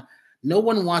have time to, no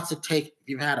one wants to take, if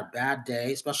you've had a bad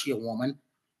day, especially a woman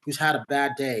who's had a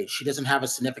bad day, she doesn't have a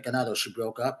significant other, she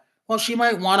broke up. Well, she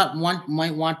might want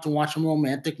to watch a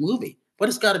romantic movie, but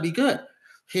it's got to be good.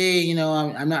 Hey,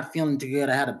 I'm not feeling too good.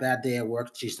 I had a bad day at work.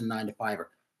 She's a 9 to 5er.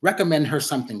 Recommend her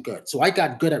something good. So I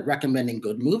got good at recommending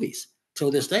good movies. Till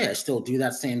this day, I still do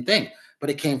that same thing, but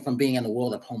it came from being in the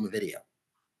world of home video.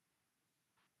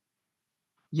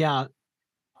 Yeah,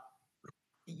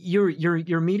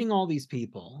 you're meeting all these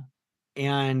people,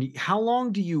 and how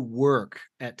long do you work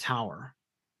at Tower?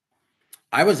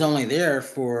 I was only there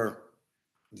for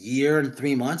a year and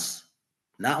 3 months,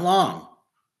 not long.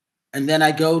 And then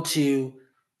I go to,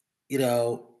 you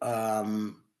know,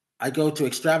 um, I go to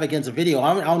Extravaganza Video.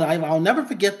 I'll never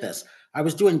forget this. I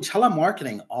was doing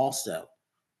telemarketing also.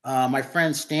 My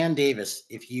friend Stan Davis,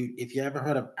 if you ever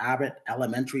heard of Abbott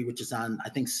Elementary, which is on I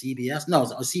think CBS, no,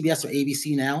 it's on CBS or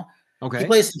ABC now. He Okay.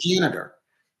 plays the janitor.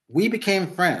 We became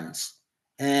friends,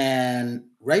 and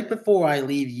right before I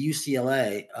leave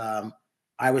UCLA,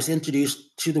 I was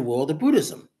introduced to the world of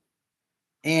Buddhism.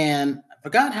 And I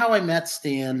forgot how I met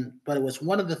Stan, but it was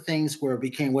one of the things where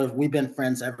we've been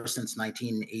friends ever since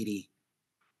 1980,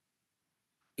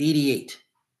 88.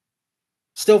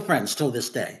 Still friends till this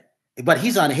day. But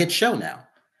he's on a hit show now.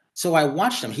 So I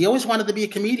watched him. He always wanted to be a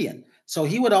comedian. So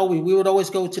we would always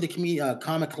go to the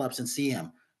comic clubs and see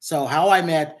him. So how I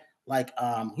met, like,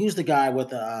 who's the guy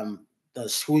with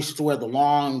who used to wear the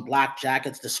long black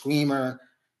jackets, the screamer,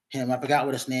 him. I forgot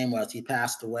what his name was. He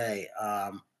passed away.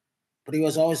 But he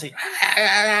was always like,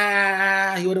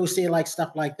 "Ah," he would always say like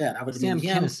stuff like that. I would meet Sam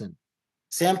him. Kinison.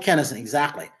 Sam Kennison,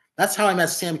 exactly. That's how I met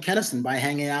Sam Kennison, by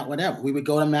hanging out with him. We would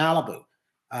go to Malibu.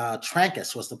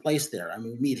 Trancas was the place there. I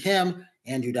mean, we'd meet him,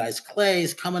 Andrew Dice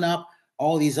Clay's coming up,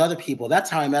 all these other people.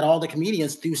 That's how I met all the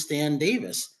comedians through Stan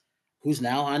Davis, who's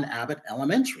now on Abbott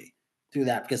Elementary, through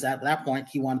that, because at that point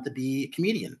he wanted to be a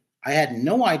comedian. I had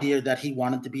no idea that he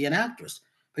wanted to be an actress,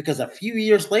 because a few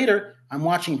years later, I'm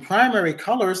watching Primary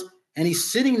Colors and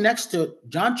he's sitting next to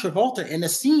John Travolta in a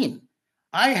scene.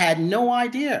 I had no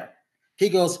idea. He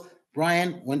goes,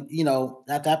 Brian, when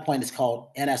at that point it's called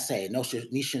NSA,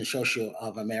 Nation Social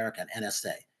of America,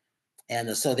 NSA.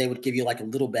 And so they would give you like a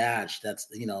little badge that's,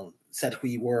 said who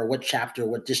you were, what chapter,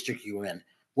 what district you were in.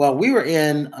 Well, we were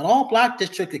in an all black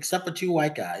district except for two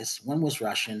white guys. One was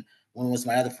Russian, one was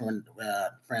my other friend,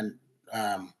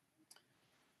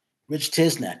 Rich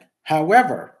Tisnek.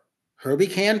 However, Herbie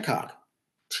Hancock,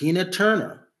 Tina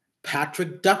Turner,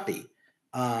 Patrick Duffy,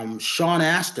 Sean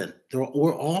Astin,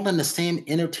 we're all in the same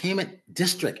entertainment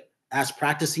district as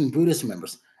practicing Buddhist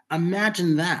members.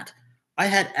 Imagine that. I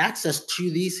had access to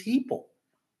these people,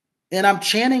 and I'm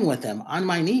chanting with them on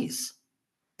my knees.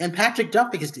 And Patrick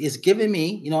Duffy is giving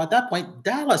me, at that point,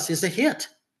 Dallas is a hit.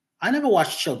 I never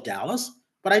watched the show Dallas,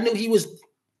 but I knew he was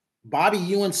Bobby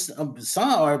Ewan's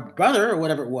son or brother or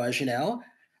whatever it was.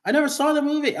 I never saw the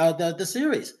movie, the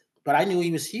series, but I knew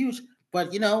he was huge.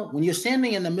 But when you're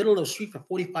standing in the middle of the street for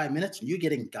 45 minutes and you're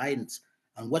getting guidance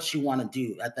on what you want to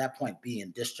do at that point,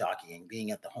 being disc jockeying,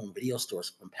 being at the home video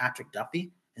stores from Patrick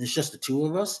Duffy, and it's just the two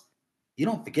of us, you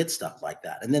don't forget stuff like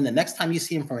that. And then the next time you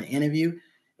see him for an interview,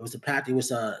 it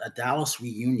was a Dallas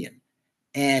reunion,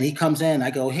 and he comes in. I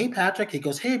go, "Hey, Patrick." He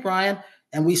goes, "Hey, Brian,"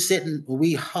 and we sit and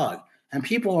we hug. And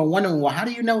people are wondering, well, how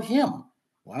do you know him?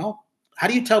 Well, how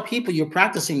do you tell people you're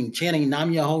practicing chanting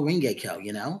Nam Myoho Renge Kyo?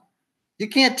 You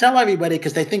can't tell everybody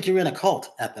because they think you're in a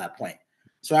cult at that point.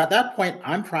 So at that point,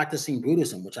 I'm practicing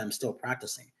Buddhism, which I'm still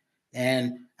practicing.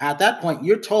 And at that point,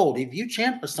 you're told if you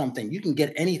chant for something, you can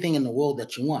get anything in the world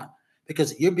that you want,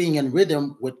 because you're being in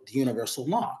rhythm with the universal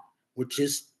law, which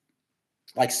is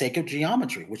like sacred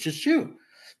geometry, which is true.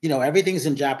 Everything's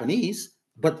in Japanese,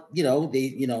 but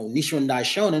Nichiren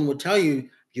Daishonin would tell you,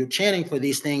 you're chanting for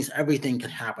these things, everything can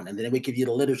happen. And then they would give you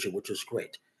the literature, which was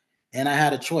great. And I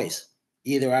had a choice.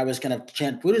 Either I was going to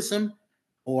chant Buddhism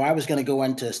or I was going to go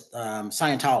into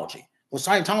Scientology. Well,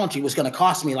 Scientology was going to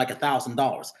cost me like $1,000.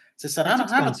 So I said, I That's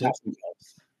don't have expensive. $1,000.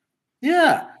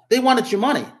 Yeah, they wanted your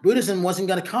money. Buddhism wasn't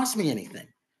going to cost me anything.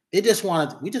 We just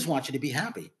want you to be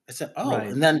happy. I said, oh, Right.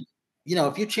 and then,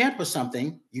 if you chant for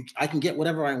something, I can get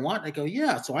whatever I want. I go,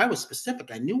 yeah. So I was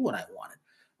specific. I knew what I wanted.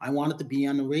 I wanted to be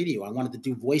on the radio. I wanted to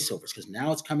do voiceovers, because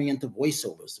now it's coming into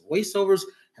voiceovers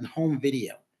and home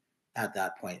video at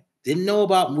that point. Didn't know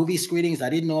about movie screenings. I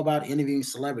didn't know about interviewing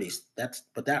celebrities.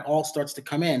 But that all starts to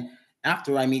come in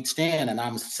after I meet Stan and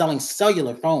I'm selling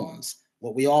cellular phones,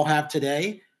 what we all have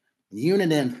today,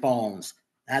 Uniden phones.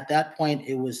 At that point,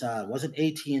 it wasn't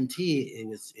AT&T. It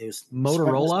was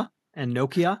Motorola and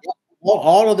Nokia.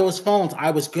 all of those phones.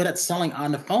 I was good at selling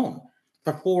on the phone.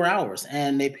 for 4 hours,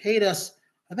 and they paid us.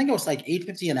 I think it was like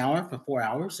 8.50 an hour for 4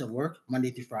 hours of work,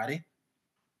 Monday through Friday.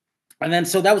 And then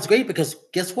so that was great because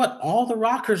guess what? All the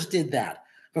rockers did that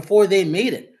before they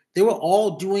made it. They were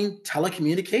all doing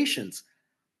telecommunications,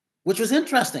 which was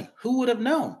interesting. Who would have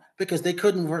known? Because they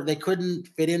couldn't work, they couldn't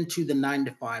fit into the 9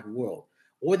 to 5 world,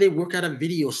 or they work at a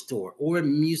video store or a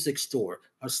music store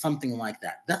or something like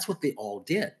that. That's what they all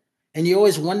did. And you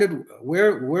always wondered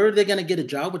where are they going to get a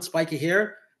job with spiky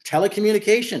hair?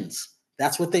 Telecommunications.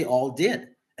 That's what they all did,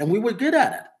 and we were good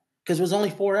at it because it was only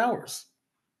 4 hours.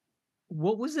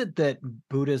 What was it that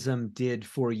Buddhism did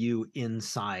for you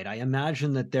inside? I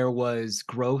imagine that there was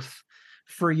growth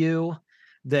for you,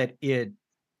 that it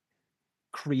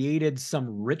created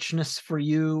some richness for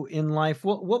you in life.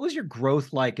 What was your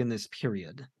growth like in this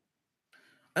period?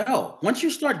 Oh, once you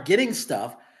start getting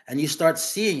stuff and you start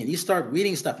seeing and you start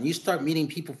reading stuff and you start meeting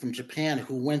people from Japan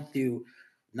who went through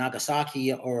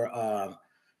Nagasaki or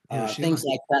things Hiroshima.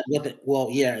 like that. Well,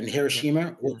 yeah, in Yeah.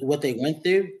 Hiroshima, Yeah. what they went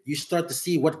through, you start to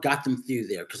see what got them through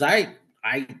there. Because I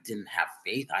didn't have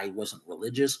faith. I wasn't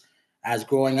religious. As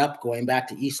growing up, going back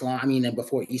to Islam, I mean, and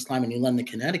before Islam in New London,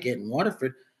 Connecticut, and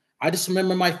Waterford, I just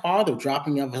remember my father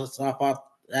dropping us off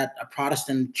at a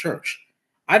Protestant church.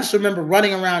 I just remember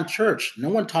running around church. No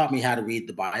one taught me how to read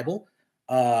the Bible.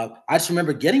 I just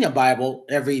remember getting a Bible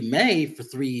every May for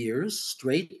 3 years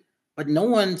straight, but no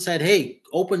one said, "Hey,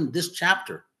 open this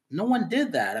chapter." No one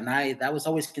did that, and I that was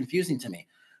always confusing to me.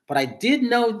 But I did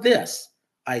know this.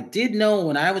 I did know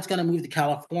when I was going to move to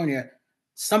California,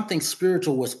 something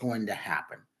spiritual was going to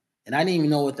happen. And I didn't even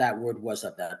know what that word was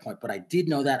at that point, but I did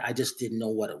know that. I just didn't know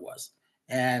what it was.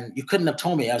 And you couldn't have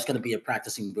told me I was going to be a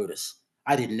practicing Buddhist.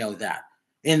 I didn't know that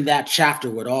in that chapter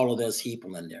with all of those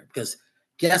people in there. Because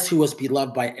guess who was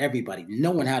beloved by everybody?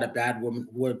 No one had a bad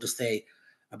word to say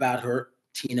about her,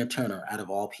 Tina Turner, out of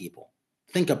all people.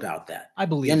 Think about that. I You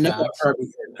believe know that.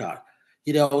 Herbie Hancock.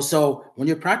 So when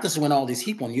you're practicing with all these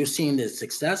people and you're seeing the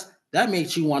success, that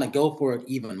makes you want to go for it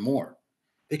even more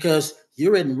because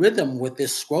you're in rhythm with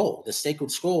this scroll, the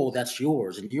sacred scroll that's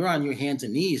yours, and you're on your hands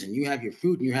and knees, and you have your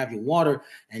food and you have your water,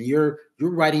 and you're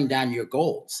writing down your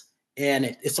goals.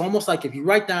 And it's almost like if you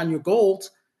write down your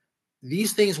goals,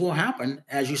 these things will happen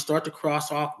as you start to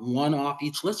cross off one off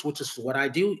each list, which is what I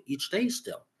do each day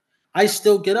still. I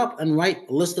still get up and write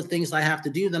a list of things I have to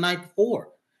do the night before.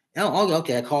 Oh,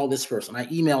 okay, I call this person, I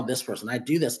email this person, I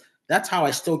do this. That's how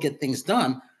I still get things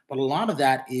done. But a lot of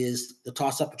that is the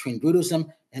toss up between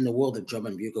Buddhism and the world of drum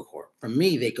and bugle corps. For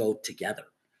me, they go together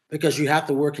because you have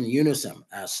to work in unison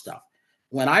as stuff.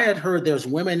 When I had heard there's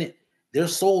women, their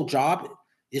sole job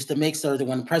is to make sure that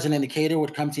when President Decatur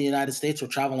would come to the United States or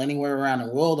travel anywhere around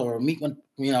the world or meet with,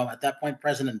 at that point,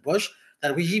 President Bush,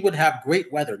 that he would have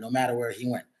great weather no matter where he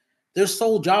went. Their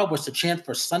sole job was to chant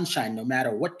for sunshine no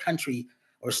matter what country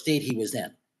or state he was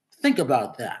in. Think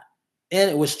about that. And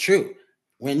it was true.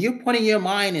 When you're putting your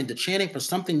mind into chanting for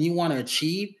something you want to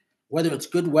achieve, whether it's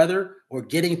good weather or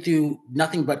getting through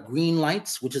nothing but green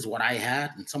lights, which is what I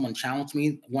had, and someone challenged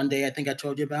me one day, I think I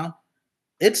told you about,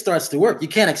 it starts to work. You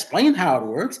can't explain how it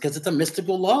works because it's a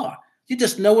mystical law. You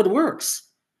just know it works.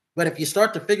 But if you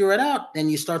start to figure it out, then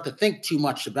you start to think too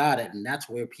much about it. And that's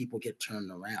where people get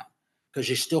turned around because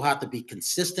you still have to be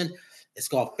consistent. It's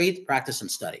called faith, practice,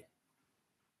 and study.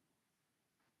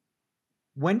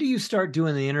 When do you start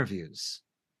doing the interviews?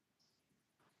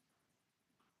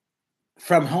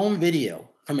 From home video,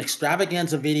 from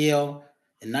extravaganza video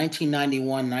in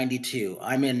 1991, 92,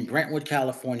 I'm in Brentwood,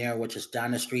 California, which is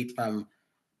down the street from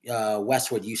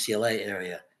Westwood, UCLA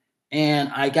area.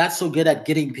 And I got so good at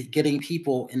getting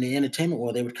people in the entertainment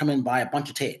world, they would come in and buy a bunch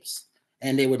of tapes,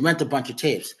 and they would rent a bunch of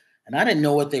tapes. And I didn't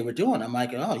know what they were doing. I'm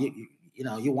like, oh,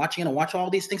 you're watching and watch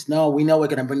all these things. No, we know we're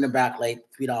going to bring them back late,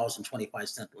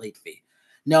 $3.25 late fee.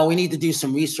 No, we need to do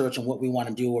some research on what we want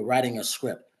to do. We're writing a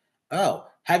script. Oh,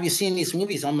 have you seen these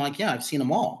movies? I'm like, yeah, I've seen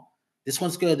them all. This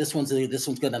one's good. This one's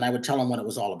good. And I would tell them what it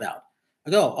was all about.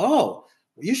 I go, oh,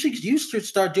 you should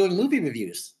start doing movie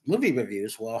reviews. Movie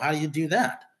reviews. Well, how do you do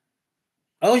that?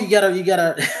 Oh, you gotta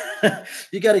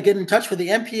you gotta get in touch with the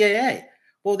MPAA.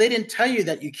 Well, they didn't tell you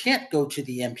that you can't go to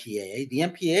the MPAA. The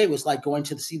MPAA was like going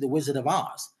to see the Wizard of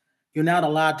Oz. You're not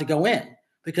allowed to go in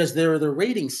because they're the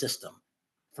rating system.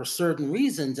 For certain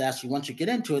reasons, as you once you get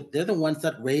into it, they're the ones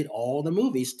that rate all the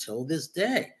movies till this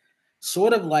day.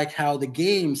 Sort of like how the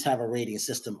games have a rating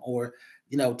system, or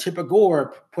Tipper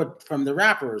Gore put from the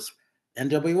rappers,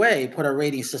 NWA put a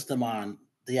rating system on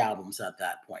the albums at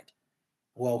that point.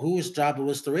 Well, whose job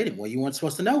was the rating? Well, you weren't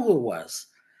supposed to know who it was.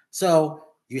 So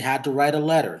you had to write a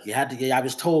letter. I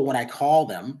was told when I called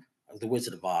them, the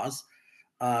Wizard of Oz,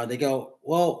 They go,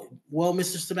 well,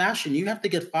 Mr. Sebastian, you have to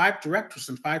get 5 directors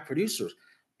and 5 producers.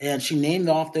 And she named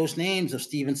off those names of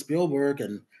Steven Spielberg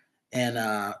and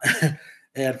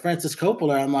and Francis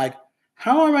Coppola. I'm like,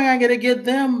 how am I going to get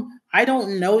them? I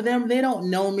don't know them. They don't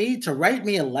know me to write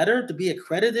me a letter to be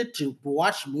accredited to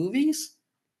watch movies.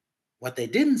 What they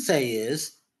didn't say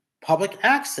is public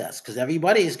access, because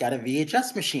everybody's got a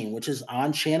VHS machine, which is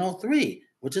on channel 3,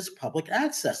 which is public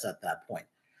access at that point.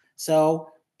 So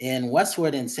in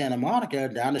Westwood in Santa Monica,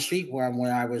 down the street where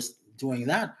I was doing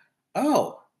that,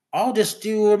 oh, I'll just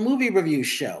do a movie review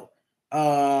show.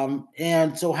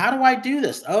 And so how do I do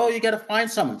this? Oh, you got to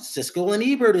find someone. Siskel and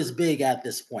Ebert is big at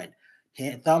this point.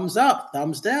 Thumbs up,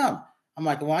 thumbs down. I'm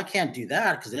like, well, I can't do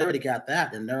that because they already got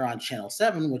that, and they're on Channel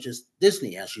 7, which is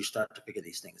Disney, as you start to figure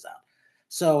these things out.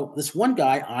 So this one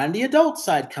guy on the adult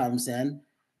side comes in.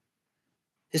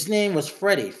 His name was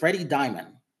Freddie Diamond.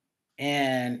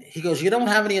 And he goes, you don't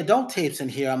have any adult tapes in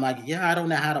here. I'm like, yeah, I don't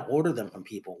know how to order them from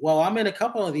people. Well, I'm in a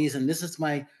couple of these, and this is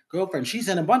my girlfriend. She's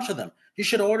in a bunch of them. You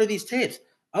should order these tapes.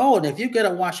 Oh, and if you get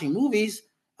at watching movies,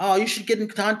 oh, you should get in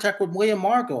contact with William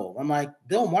Margot. I'm like,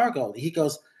 Bill Margot. He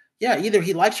goes, yeah, either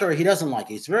he likes her or he doesn't like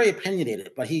her. He's very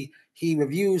opinionated, but he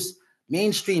reviews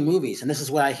mainstream movies. And this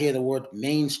is where I hear the word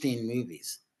mainstream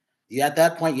movies. At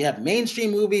that point, you have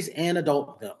mainstream movies and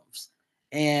adult films.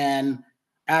 And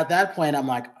at that point, I'm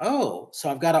like, oh, so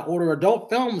I've got to order adult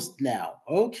films now.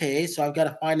 Okay, so I've got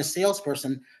to find a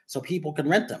salesperson so people can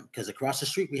rent them. Because across the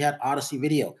street, we had Odyssey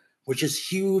Video, which is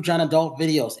huge on adult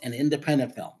videos and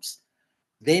independent films.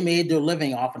 They made their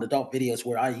living off of adult videos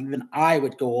where I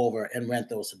would go over and rent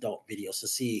those adult videos to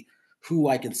see who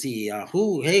I can see.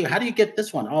 Hey, how do you get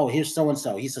this one? Oh, here's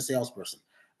so-and-so. He's a salesperson.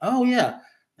 Oh, yeah.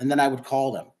 And then I would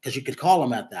call them because you could call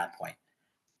them at that point.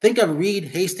 Think of Reed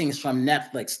Hastings from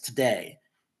Netflix today.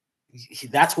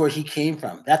 That's where he came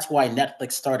from. That's why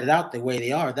Netflix started out the way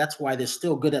they are. That's why they're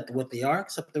still good at what they are,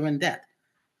 except they're in debt.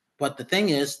 But the thing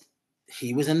is,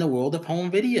 he was in the world of home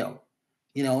video,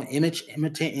 image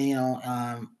entertainment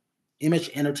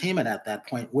at that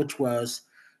point, which was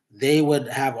they would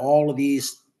have all of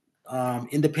these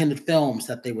independent films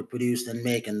that they would produce and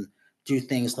make and do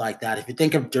things like that. If you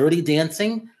think of Dirty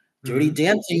Dancing, Dirty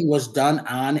Dancing was done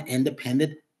on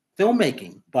independent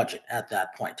filmmaking budget at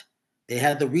that point. They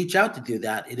had to reach out to do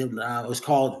that. It was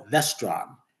called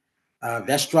Vestron.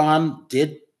 Vestron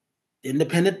did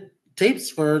independent tapes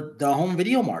for the home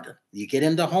video market. You get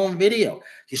into home video,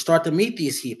 you start to meet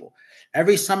these people.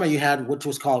 Every summer you had what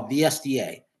was called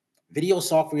VSDA, Video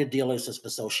Software Dealers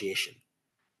Association,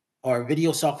 or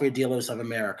Video Software Dealers of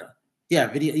America. Yeah,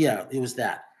 it was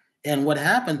that. And what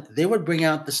happened, they would bring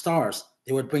out the stars.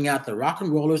 They would bring out the rock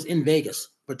and rollers in Vegas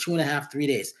for 2.5, 3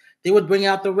 days. They would bring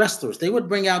out the wrestlers. They would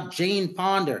bring out Jane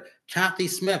Fonda, Kathy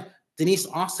Smith, Denise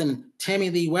Austin,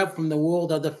 Tammy Lee Webb from the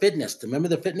world of the fitness. Remember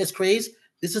the fitness craze?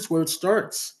 This is where it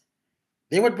starts.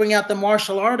 They would bring out the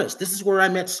martial artists. This is where I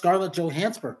met Scarlett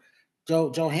Johansson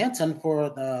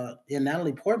for in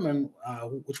Natalie Portman,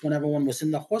 which when everyone was in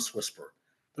The Horse Whisperer,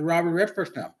 the Robert Redford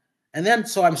film. And then,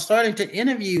 so I'm starting to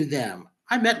interview them.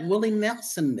 I met Willie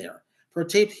Nelson there for a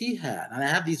tape he had. And I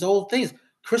have these old things.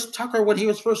 Chris Tucker, when he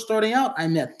was first starting out, I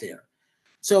met there.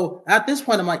 So at this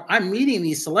point, I'm like, I'm meeting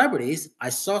these celebrities.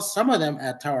 I saw some of them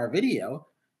at Tower Video.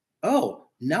 Oh,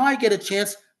 now I get a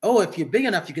chance. Oh, if you're big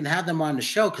enough, you can have them on the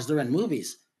show because they're in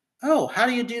movies. Oh, how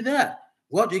do you do that?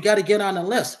 Well, you got to get on the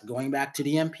list. Going back to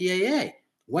the MPAA.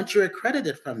 Once you're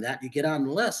accredited from that, you get on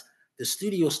the list. The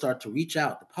studios start to reach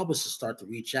out. The publishers start to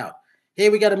reach out. Hey,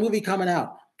 we got a movie coming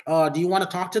out. Do you want to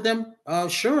talk to them?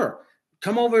 Sure.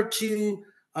 Come over to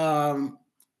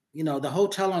the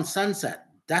hotel on Sunset.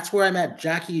 That's where I met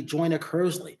Jackie Joyner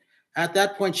Kersley. At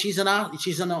that point, she's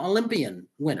an Olympian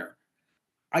winner.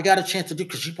 I got a chance to do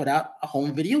because she put out a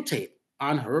home videotape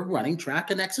on her running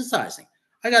track and exercising.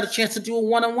 I got a chance to do a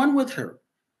one-on-one with her.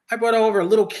 I brought over a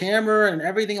little camera and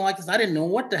everything like this. I didn't know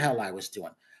what the hell I was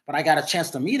doing, but I got a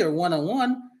chance to meet her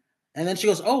one-on-one. And then she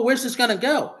goes, "Oh, where's this gonna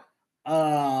go?"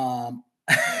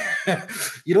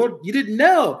 You didn't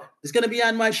know it's gonna be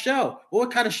on my show. Well,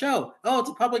 what kind of show? Oh, it's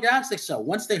a public access show.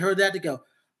 Once they heard that, they go,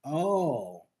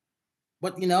 "Oh."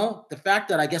 But the fact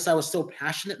that I guess I was so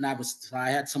passionate and I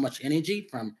had so much energy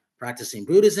from practicing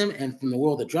Buddhism and from the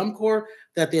world of drum corps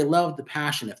that they loved the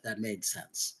passion, if that made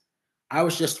sense. I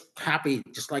was just happy,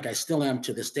 just like I still am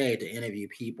to this day, to interview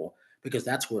people because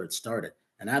that's where it started.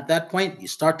 And at that point, you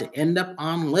start to end up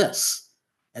on lists.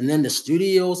 And then the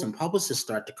studios and publicists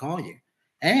start to call you.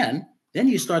 And then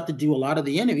you start to do a lot of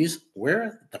the interviews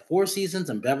where the Four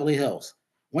Seasons and Beverly Hills.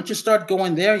 Once you start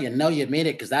going there, you know you've made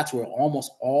it because that's where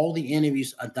almost all the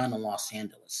interviews are done in Los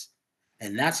Angeles.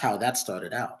 And that's how that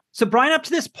started out. So, Brian, up to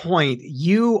this point,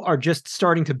 you are just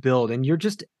starting to build, and you're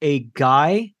just a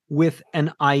guy with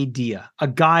an idea, a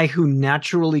guy who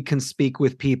naturally can speak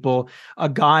with people, a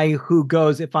guy who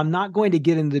goes, if I'm not going to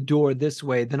get in the door this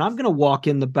way, then I'm going to walk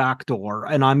in the back door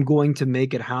and I'm going to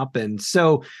make it happen.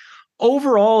 So,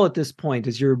 overall, at this point,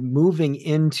 as you're moving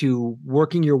into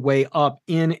working your way up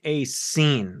in a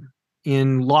scene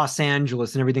in Los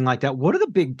Angeles and everything like that, what are the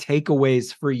big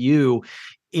takeaways for you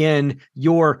in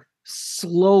your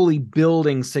slowly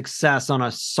building success on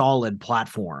a solid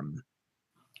platform?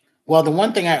 Well, the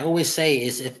one thing I always say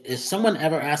is if someone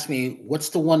ever asks me, what's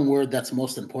the one word that's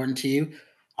most important to you?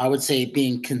 I would say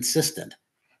being consistent.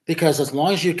 Because as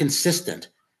long as you're consistent,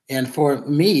 and for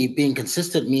me, being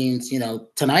consistent means,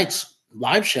 tonight's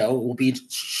live show will be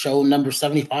show number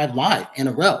 75 live in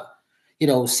a row.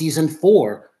 Season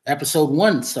 4, episode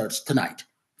 1 starts tonight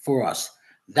for us.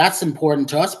 That's important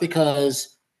to us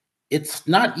because it's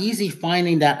not easy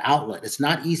finding that outlet. It's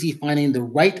not easy finding the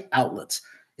right outlets.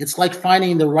 It's like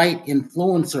finding the right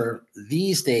influencer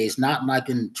these days, not like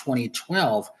in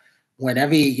 2012 when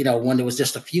when there was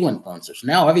just a few influencers.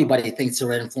 Now everybody thinks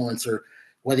they're an influencer,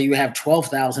 whether you have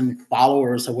 12,000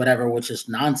 followers or whatever, which is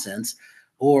nonsense,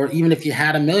 or even if you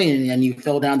had 1 million and you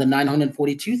fell down to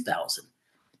 942,000.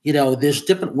 There's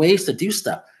different ways to do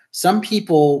stuff.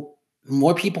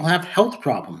 More people have health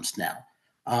problems now.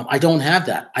 I don't have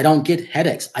that. I don't get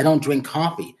headaches. I don't drink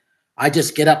coffee. I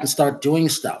just get up and start doing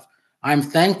stuff. I'm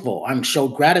thankful. I'm show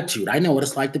gratitude. I know what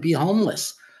it's like to be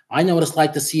homeless. I know what it's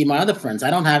like to see my other friends. I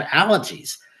don't have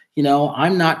allergies.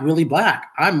 I'm not really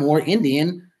black. I'm more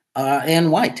Indian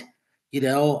and white.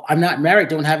 I'm not married.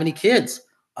 Don't have any kids.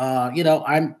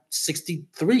 I'm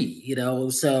 63.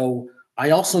 So I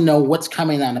also know what's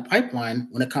coming down the pipeline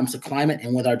when it comes to climate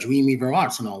and with our Dream Weaver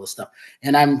arts and all this stuff.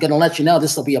 And I'm going to let you know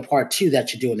this will be a part 2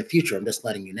 that you do in the future. I'm just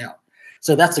letting you know.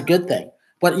 So that's a good thing.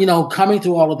 But, coming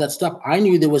through all of that stuff, I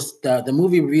knew there was the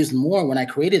movie reviews and more when I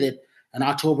created it in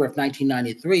October of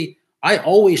 1993. I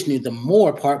always knew the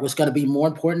more part was going to be more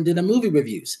important than the movie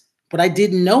reviews. But I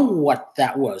didn't know what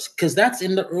that was because that's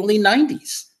in the early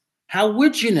 90s. How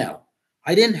would you know?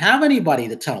 I didn't have anybody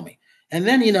to tell me. And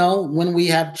then, when we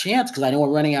have a chance, because I know we're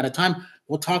running out of time,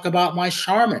 we'll talk about my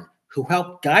shaman who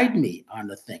helped guide me on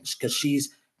the things because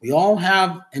we all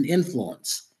have an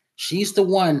influence. She's the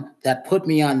one that put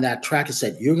me on that track and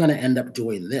said, you're going to end up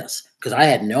doing this because I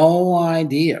had no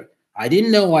idea. I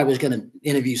didn't know I was going to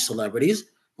interview celebrities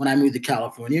when I moved to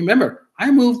California. Remember, I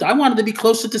wanted to be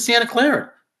closer to Santa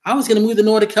Clara. I was going to move to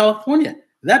Northern California.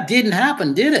 That didn't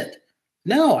happen, did it?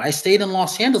 No, I stayed in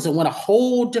Los Angeles and went a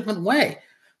whole different way.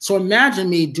 So imagine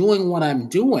me doing what I'm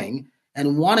doing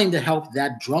and wanting to help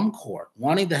that drum corps,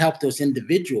 wanting to help those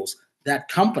individuals, that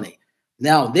company.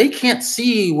 Now, they can't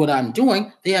see what I'm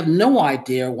doing. They have no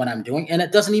idea what I'm doing, and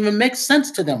it doesn't even make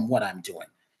sense to them what I'm doing.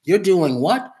 You're doing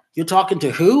what? You're talking to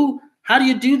who? How do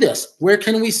you do this? Where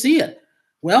can we see it?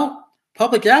 Well,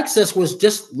 public access was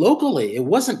just locally. It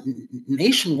wasn't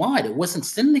nationwide. It wasn't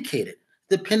syndicated.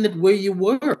 It depended where you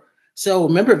were. So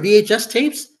remember VHS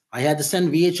tapes? I had to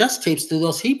send VHS tapes to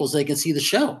those people so they could see the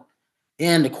show.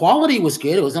 And the quality was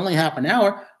good. It was only half an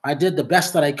hour. I did the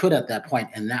best that I could at that point,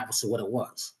 and that was what it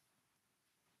was.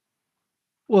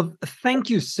 Well, thank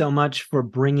you so much for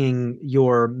bringing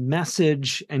your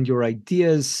message and your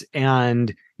ideas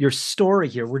and your story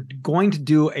here. We're going to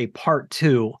do a part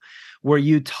 2 where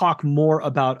you talk more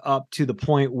about up to the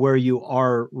point where you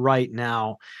are right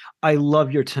now. I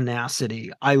love your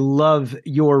tenacity. I love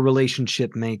your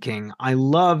relationship making. I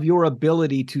love your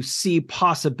ability to see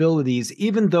possibilities,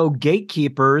 even though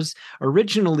gatekeepers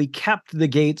originally kept the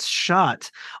gates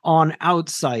shut on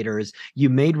outsiders.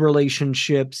 You made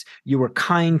relationships, you were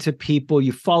kind to people,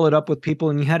 you followed up with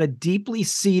people, and you had a deeply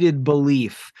seated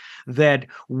belief that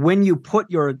when you put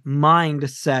your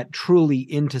mindset truly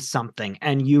into something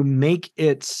and you make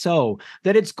it so,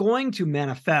 that it's going to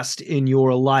manifest in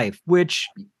your life, which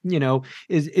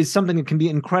is something that can be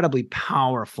incredibly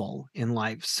powerful in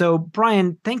life. So,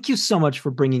 Brian, thank you so much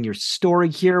for bringing your story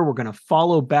here. We're going to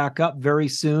follow back up very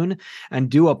soon and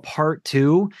do a part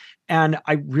 2. And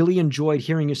I really enjoyed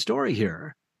hearing your story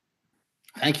here.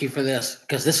 Thank you for this,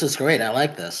 because this is great. I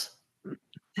like this.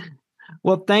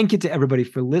 Well, thank you to everybody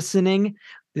for listening.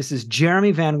 This is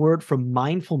Jeremy Van Wert from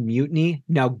Mindful Mutiny.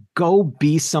 Now go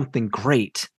be something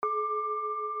great.